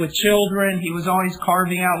 played with children. He was always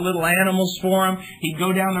carving out little animals for them. He'd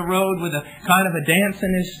go down the road with a kind of a dance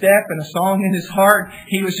in his step and a song in his heart.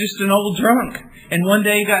 He was just an old drunk. And one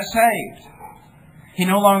day he got saved. He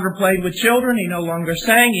no longer played with children. He no longer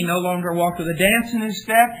sang. He no longer walked with a dance in his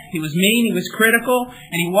step. He was mean. He was critical.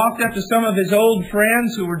 And he walked up to some of his old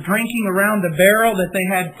friends who were drinking around the barrel that they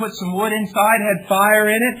had put some wood inside, had fire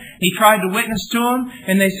in it. He tried to witness to them,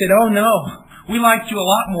 and they said, "Oh no, we liked you a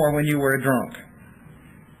lot more when you were a drunk."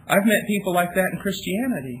 I've met people like that in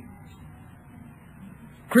Christianity.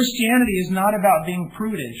 Christianity is not about being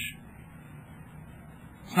prudish.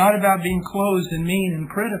 It's not about being closed and mean and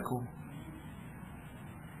critical.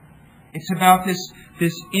 It's about this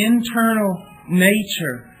internal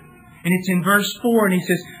nature. And it's in verse 4, and he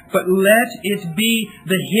says, "But let it be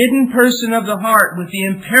the hidden person of the heart with the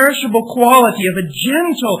imperishable quality of a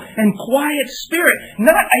gentle and quiet spirit."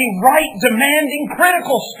 Not a right, demanding,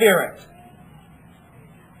 critical spirit,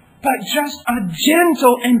 but just a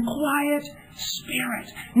gentle and quiet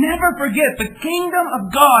spirit. Never forget, the kingdom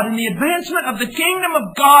of God and the advancement of the kingdom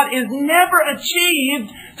of God is never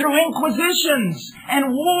achieved through inquisitions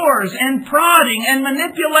and wars and prodding and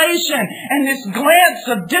manipulation and this glance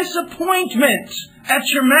of disappointment at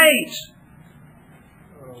your mate.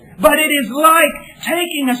 But it is like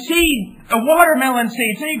taking a seed, a watermelon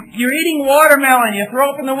seed. So you're eating watermelon, you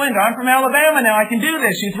throw up in the window. I'm from Alabama now, I can do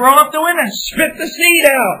this. You throw up the window and spit the seed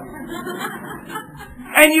out.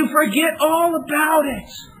 And you forget all about it.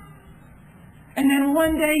 And then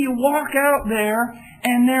one day you walk out there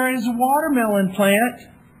and there is a watermelon plant.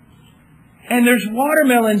 And there's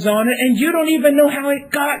watermelons on it and you don't even know how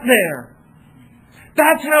it got there.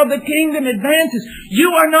 That's how the kingdom advances.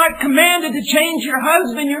 You are not commanded to change your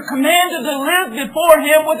husband. You're commanded to live before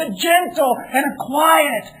him with a gentle and a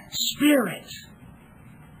quiet spirit.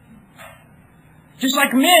 Just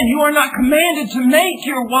like men, you are not commanded to make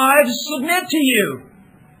your wives submit to you.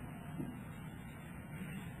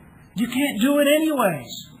 You can't do it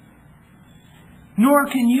anyways. Nor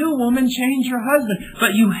can you, woman, change your husband.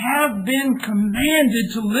 But you have been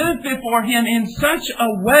commanded to live before him in such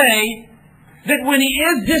a way that when he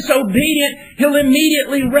is disobedient, he'll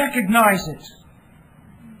immediately recognize it.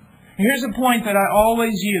 Here's a point that I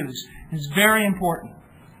always use. It's very important.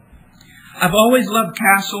 I've always loved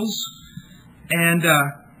castles and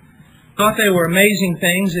thought they were amazing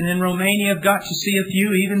things. And in Romania, I've got to see a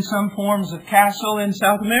few, even some forms of castle in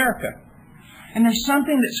South America. And there's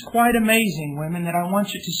something that's quite amazing, women, that I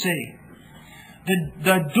want you to see.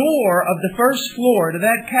 The door of the first floor to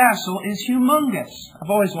that castle is humongous. I've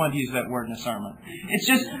always wanted to use that word in a sermon. It's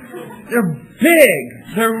just, they're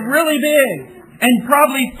big. They're really big. And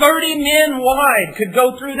probably 30 men wide could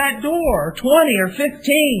go through that door, or 20 or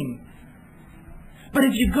 15. But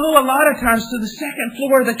if you go a lot of times to the second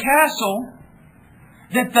floor of the castle,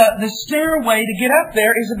 that the stairway to get up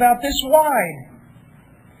there is about this wide.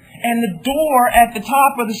 And the door at the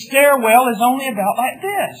top of the stairwell is only about like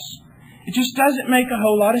this. It just doesn't make a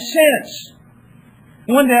whole lot of sense.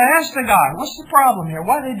 One day I asked the guy, "What's the problem here?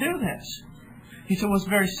 Why do they do this?" He said, "Well, it's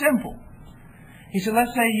very simple." He said,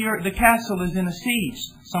 "Let's say the castle is in a siege.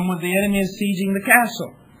 Some of the enemy is sieging the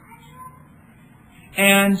castle.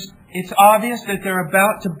 And it's obvious that they're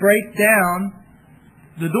about to break down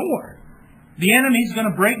the door. The enemy's going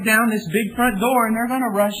to break down this big front door and they're going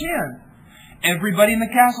to rush in. Everybody in the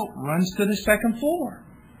castle runs to the second floor.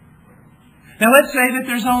 Now let's say that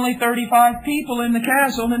there's only 35 people in the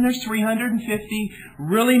castle and there's 350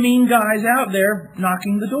 really mean guys out there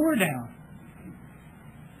knocking the door down.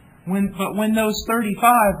 But when those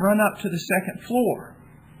 35 run up to the second floor,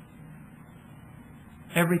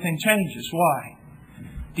 everything changes. Why?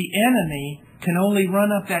 The enemy can only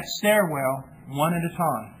run up that stairwell one at a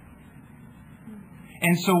time.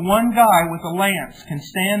 And so one guy with a lance can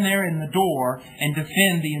stand there in the door and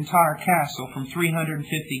defend the entire castle from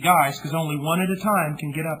 350 guys, because only one at a time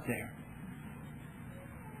can get up there.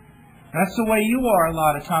 That's the way you are a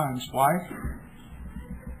lot of times, wife.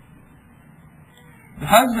 The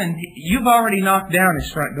husband, you've already knocked down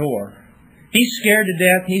his front door. He's scared to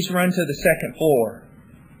death. He's run to the second floor.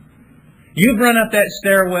 You've run up that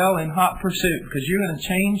stairwell in hot pursuit because you're going to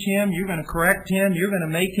change him. You're going to correct him. You're going to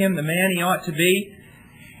make him the man he ought to be.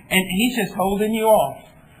 And he's just holding you off.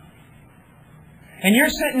 And you're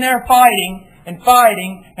sitting there fighting and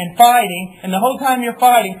fighting and fighting. And the whole time you're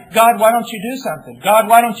fighting, God, why don't you do something? God,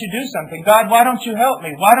 why don't you do something? God, why don't you help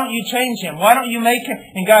me? Why don't you change him? Why don't you make him?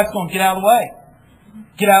 And God's going, get out of the way.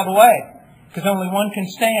 Get out of the way. Because only one can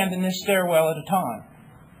stand in this stairwell at a time.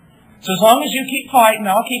 So as long as you keep fighting,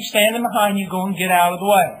 I'll keep standing behind you going, get out of the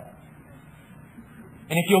way.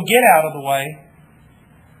 And if you'll get out of the way,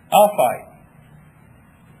 I'll fight.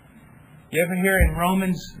 You ever hear in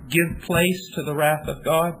Romans, give place to the wrath of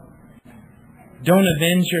God? Don't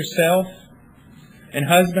avenge yourself. And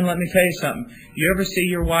husband, let me tell you something. You ever see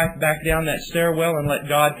your wife back down that stairwell and let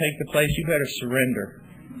God take the place? You better surrender.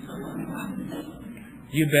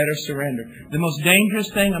 You better surrender. The most dangerous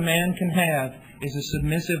thing a man can have is a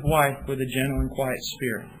submissive wife with a gentle and quiet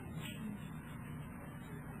spirit.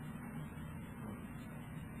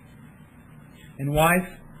 And wife,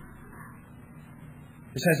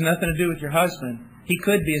 this has nothing to do with your husband. He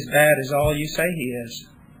could be as bad as all you say he is.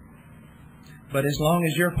 But as long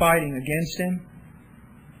as you're fighting against him,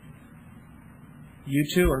 you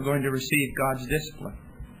too are going to receive God's discipline.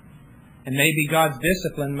 And maybe God's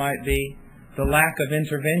discipline might be the lack of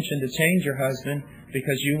intervention to change your husband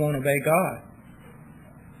because you won't obey God.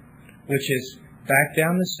 Which is back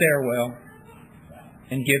down the stairwell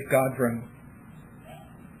and give God room.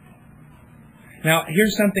 Now,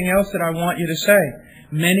 here's something else that I want you to say.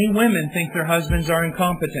 Many women think their husbands are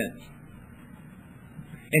incompetent.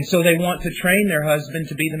 And so they want to train their husband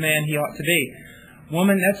to be the man he ought to be.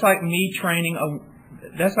 Woman, that's like me training a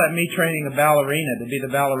ballerina to be the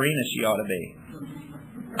ballerina she ought to be.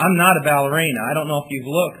 I'm not a ballerina. I don't know if you've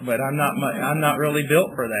looked, but I'm not really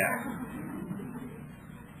built for that.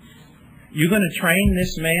 You're going to train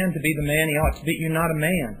this man to be the man he ought to be. You're not a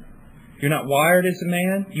man. You're not wired as a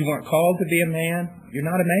man. You weren't called to be a man. You're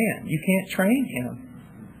not a man. You can't train him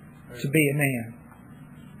to be a man.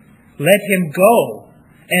 Let him go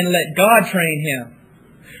and let God train him.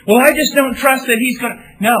 Well, I just don't trust that he's going to...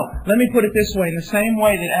 No, let me put it this way. In the same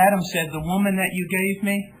way that Adam said, the woman that you gave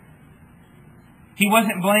me, he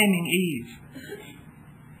wasn't blaming Eve.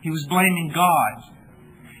 He was blaming God.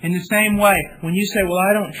 In the same way, when you say, well,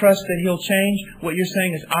 I don't trust that he'll change, what you're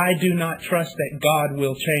saying is, I do not trust that God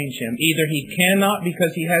will change him. Either he cannot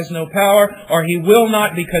because he has no power, or he will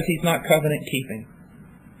not because he's not covenant keeping.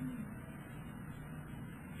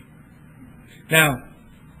 Now,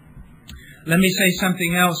 let me say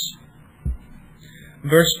something else.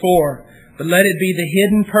 Verse 4. But let it be the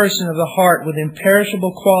hidden person of the heart with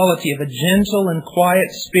imperishable quality of a gentle and quiet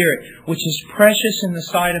spirit, which is precious in the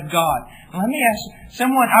sight of God. Now, let me ask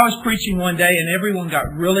someone, I was preaching one day and everyone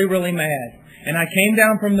got really, really mad. And I came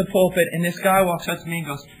down from the pulpit and this guy walks up to me and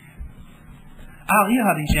goes, oh, you know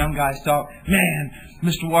how these young guys talk? Man,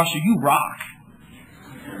 Mr. Washer, you rock.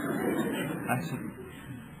 I said,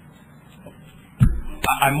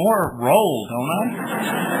 I more roll, don't I?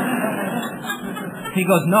 He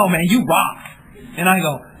goes, no, man, you rock. And I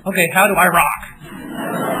go, okay, how do I rock?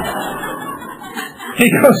 He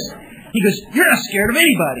goes, you're not scared of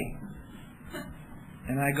anybody.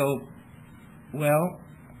 And I go, well,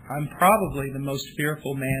 I'm probably the most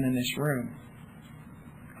fearful man in this room.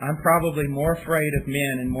 I'm probably more afraid of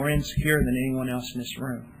men and more insecure than anyone else in this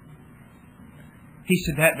room. He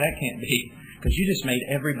said, that can't be, because you just made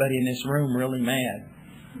everybody in this room really mad.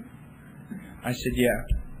 I said, yeah.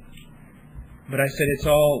 But I said, it's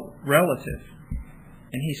all relative.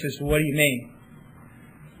 And he says, well, what do you mean?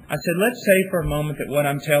 I said, let's say for a moment that what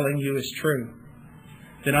I'm telling you is true.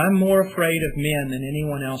 That I'm more afraid of men than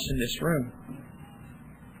anyone else in this room.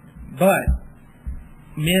 But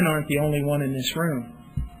men aren't the only one in this room.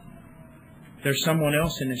 There's someone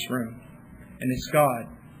else in this room. And it's God.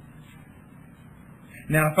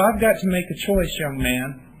 Now, if I've got to make a choice, young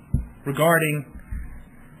man, regarding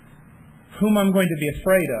whom I'm going to be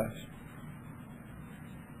afraid of,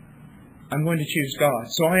 I'm going to choose God.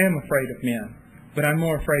 So I am afraid of men, but I'm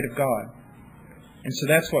more afraid of God. And so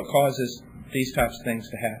that's what causes these types of things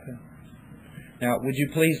to happen. Now, would you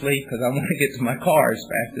please leave, because I want to get to my car as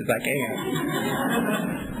fast as I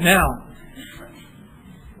can. Now,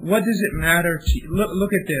 what does it matter to you?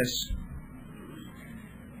 Look at this.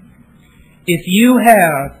 If you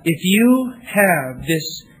have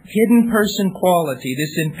this hidden person quality,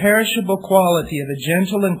 this imperishable quality of a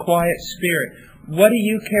gentle and quiet spirit, what do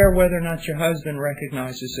you care whether or not your husband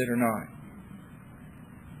recognizes it or not?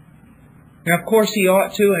 Now, of course he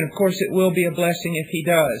ought to, and of course it will be a blessing if he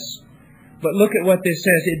does. But look at what this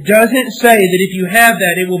says. It doesn't say that if you have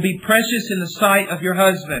that, it will be precious in the sight of your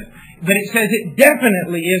husband. But it says it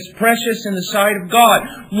definitely is precious in the sight of God.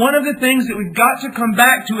 One of the things that we've got to come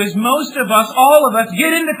back to is most of us, all of us,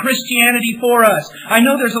 get into Christianity for us. I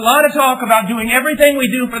know there's a lot of talk about doing everything we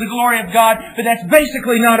do for the glory of God, but that's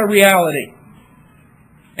basically not a reality.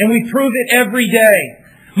 And we prove it every day.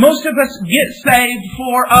 Most of us get saved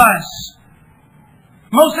for us.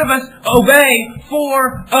 Most of us obey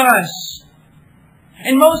for us.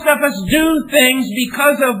 And most of us do things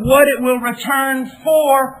because of what it will return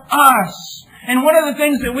for us. And one of the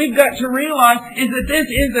things that we've got to realize is that this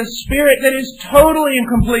is a spirit that is totally and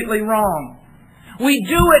completely wrong. We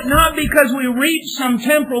do it not because we reap some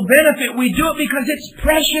temporal benefit. We do it because it's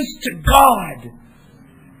precious to God.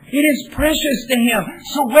 It is precious to Him.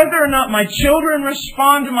 So whether or not my children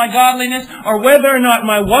respond to my godliness, or whether or not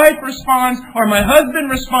my wife responds, or my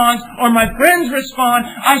husband responds, or my friends respond,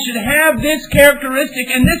 I should have this characteristic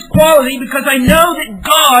and this quality because I know that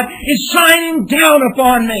God is shining down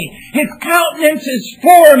upon me. His countenance is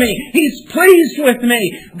for me. He's pleased with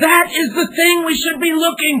me. That is the thing we should be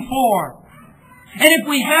looking for. And if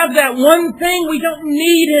we have that one thing, we don't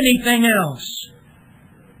need anything else.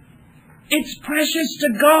 It's precious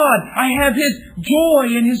to God. I have His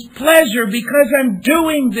joy and His pleasure because I'm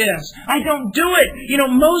doing this. I don't do it. You know,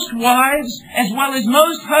 most wives, as well as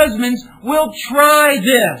most husbands, will try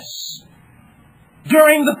this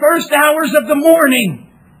during the first hours of the morning.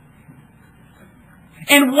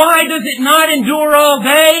 And why does it not endure all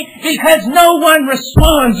day? Because no one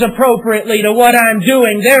responds appropriately to what I'm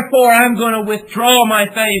doing. Therefore, I'm going to withdraw my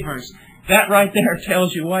favors. That right there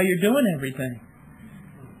tells you why you're doing everything.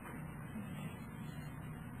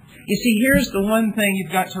 You see, here's the one thing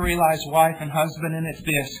you've got to realize, wife and husband, and it's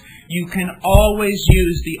this. You can always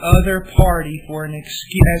use the other party for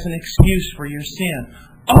as an excuse for your sin.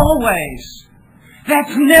 Always.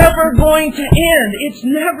 That's never going to end. It's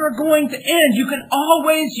never going to end. You can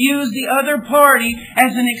always use the other party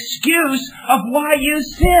as an excuse of why you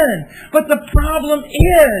sin. But the problem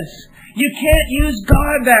is, you can't use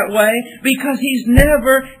God that way because He's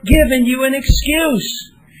never given you an excuse.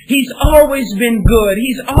 He's always been good.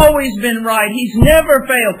 He's always been right. He's never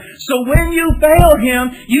failed. So when you fail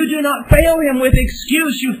Him, you do not fail Him with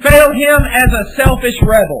excuse. You fail Him as a selfish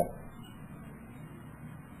rebel.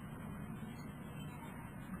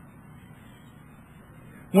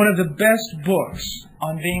 One of the best books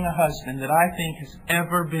on being a husband that I think has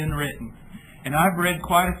ever been written, and I've read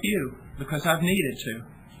quite a few because I've needed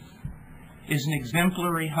to, is An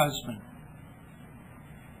Exemplary Husband.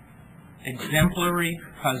 Exemplary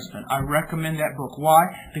Husband. I recommend that book. Why?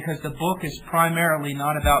 Because the book is primarily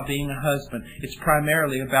not about being a husband. It's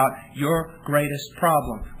primarily about your greatest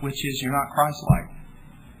problem, which is you're not Christ-like.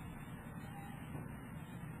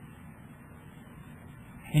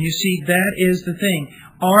 And you see, that is the thing.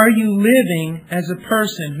 Are you living as a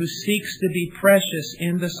person who seeks to be precious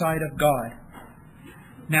in the sight of God?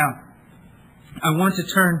 Now, I want to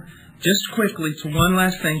turn just quickly to one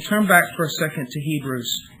last thing. Turn back for a second to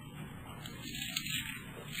Hebrews.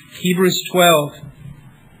 Hebrews 12.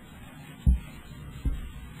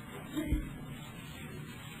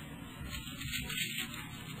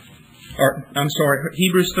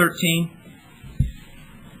 Hebrews 13.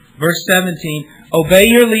 Verse 17. Obey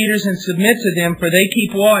your leaders and submit to them, for they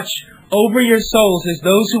keep watch over your souls as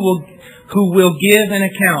those who will give an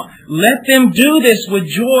account. Let them do this with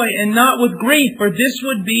joy and not with grief, for this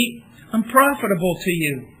would be unprofitable to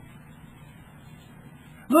you.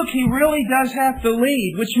 Look, He really does have to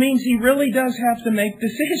lead, which means He really does have to make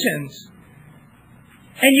decisions.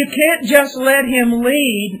 And you can't just let Him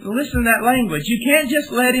lead. Listen to that language. You can't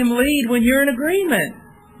just let Him lead when you're in agreement.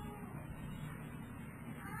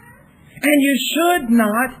 And you should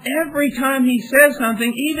not, every time he says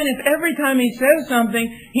something, even if every time he says something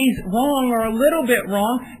he's wrong or a little bit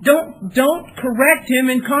wrong, don't correct him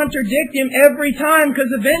and contradict him every time, because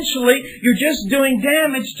eventually you're just doing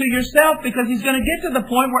damage to yourself, because he's going to get to the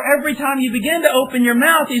point where every time you begin to open your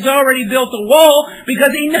mouth, he's already built a wall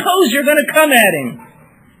because he knows you're going to come at him.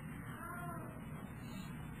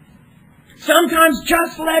 Sometimes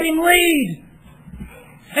just let him lead.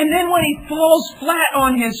 And then when he falls flat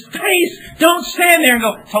on his face, don't stand there and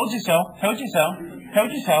go, told you so, told you so, told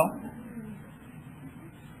you so.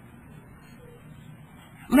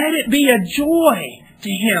 Let it be a joy to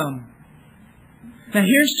him. Now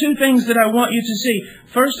here's two things that I want you to see.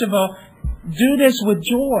 First of all, do this with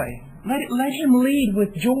joy. Let him lead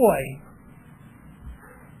with joy.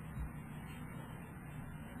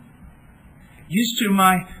 Used to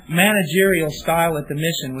my managerial style at the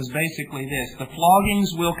mission was basically this: the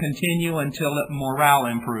floggings will continue until morale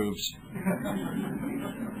improves.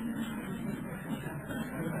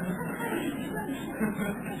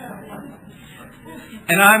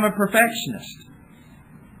 And I'm a perfectionist.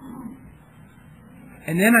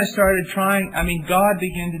 And then I started trying, God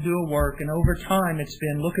began to do a work, and over time it's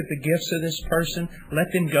been, look at the gifts of this person,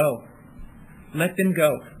 let them go. Let them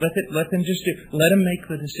go. Let them make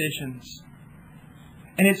the decisions.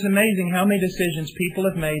 And it's amazing how many decisions people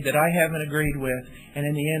have made that I haven't agreed with, and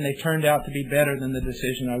in the end they turned out to be better than the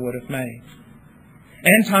decision I would have made.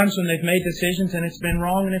 And times when they've made decisions and it's been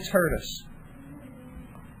wrong and it's hurt us.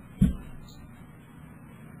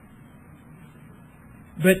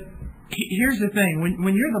 But here's the thing.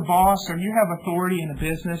 When you're the boss or you have authority in a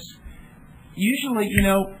business, usually,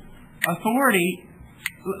 authority...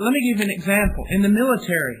 Let me give you an example. In the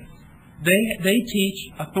military, they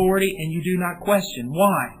teach authority and you do not question.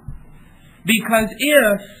 Why? Because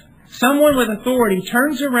if someone with authority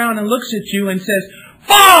turns around and looks at you and says,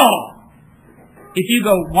 fall! If you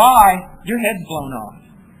go, why? Your head's blown off.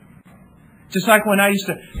 Just like when I used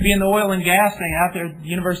to be in the oil and gas thing out there at the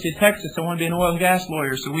University of Texas. I wanted to be an oil and gas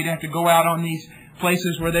lawyer, so we'd have to go out on these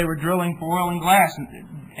places where they were drilling for oil and gas.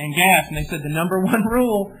 And they said the number one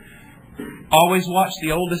rule, always watch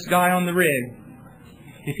the oldest guy on the rig.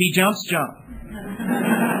 If he jumps, jump.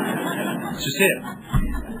 That's just it.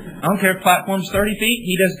 I don't care if the platform's 30 feet.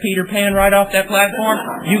 He does Peter Pan right off that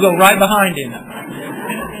platform. You go right behind him.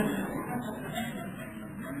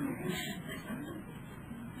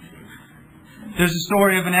 There's a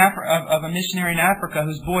story of a missionary in Africa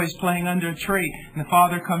whose boy is playing under a tree. And the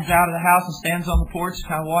father comes out of the house and stands on the porch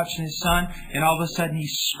kind of watching his son. And all of a sudden he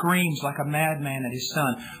screams like a madman at his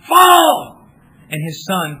son, fall! And his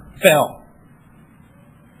son fell.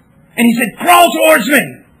 And he said, crawl towards me.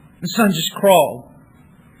 The son just crawled.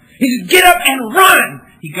 He said, get up and run.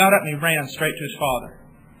 He got up and he ran straight to his father.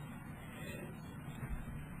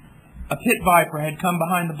 A pit viper had come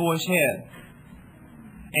behind the boy's head.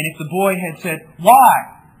 And if the boy had said, why?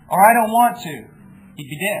 Or I don't want to, he'd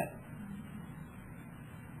be dead.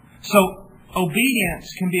 So,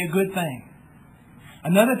 obedience can be a good thing.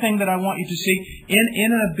 Another thing that I want you to see,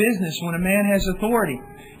 in a business, when a man has authority,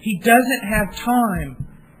 he doesn't have time.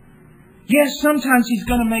 Yes, sometimes he's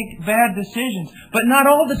going to make bad decisions, but not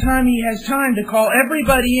all the time he has time to call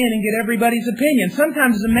everybody in and get everybody's opinion.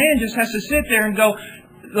 Sometimes the man just has to sit there and go,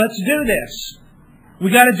 let's do this. We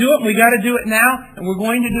got to do it, and we got to do it now, and we're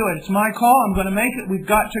going to do it. It's my call, I'm going to make it, we've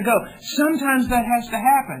got to go. Sometimes that has to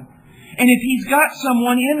happen. And if he's got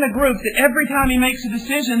someone in the group that every time he makes a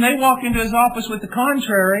decision, they walk into his office with the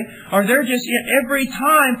contrary, or they're just, every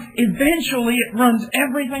time, eventually it runs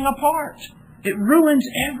everything apart. It ruins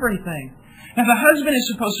everything. Now the husband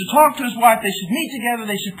is supposed to talk to his wife, they should meet together,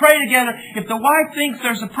 they should pray together. If the wife thinks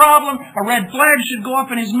there's a problem, a red flag should go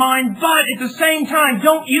up in his mind. But at the same time,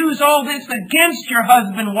 don't use all this against your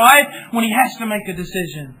husband, wife, when he has to make a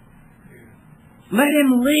decision. Let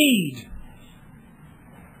him lead.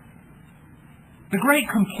 The great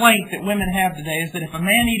complaint that women have today is that if a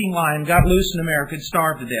man-eating lion got loose in America, he'd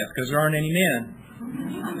starve to death because there aren't any men.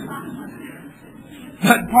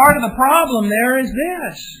 But part of the problem there is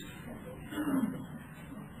this.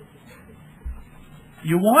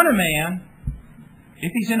 You want a man,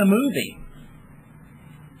 if he's in a movie,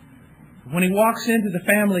 when he walks into the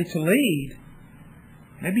family to lead,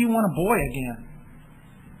 maybe you want a boy again.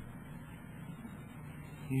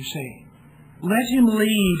 You see, let him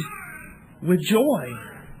lead with joy.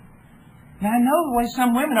 Now I know the way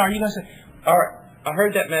some women are. You're going to say, all right, I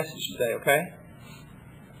heard that message today, okay?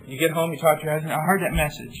 You get home, you talk to your husband, I heard that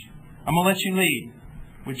message. I'm going to let you lead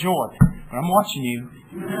with joy. But I'm watching you.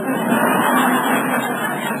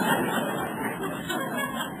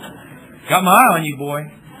 Got my eye on you, boy.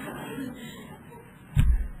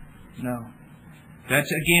 No.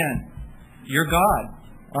 That's, again, you're God,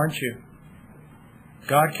 aren't you?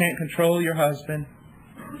 God can't control your husband,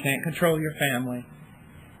 can't control your family.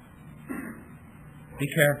 Be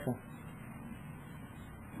careful.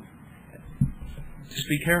 Just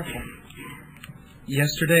be careful.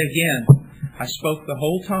 Yesterday, again, I spoke the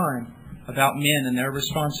whole time about men and their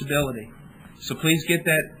responsibility. So please get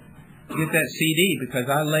that CD, because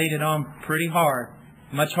I laid it on pretty hard.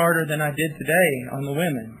 Much harder than I did today on the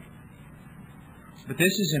women. But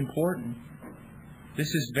this is important.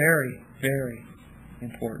 This is very, very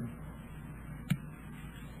important.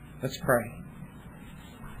 Let's pray.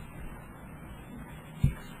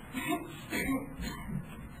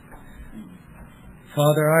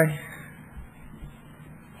 Father, I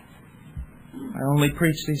only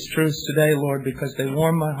preach these truths today, Lord, because they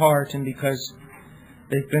warm my heart and because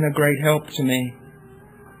they've been a great help to me.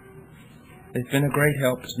 They've been a great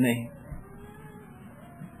help to me.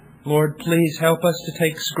 Lord, please help us to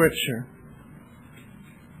take Scripture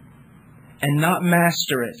and not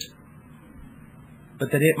master it,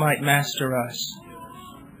 but that it might master us.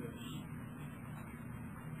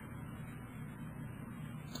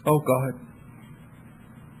 Oh God,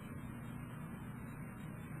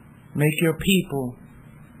 make your people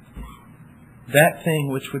that thing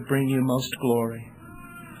which would bring you most glory.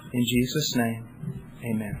 In Jesus' name,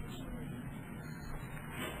 amen.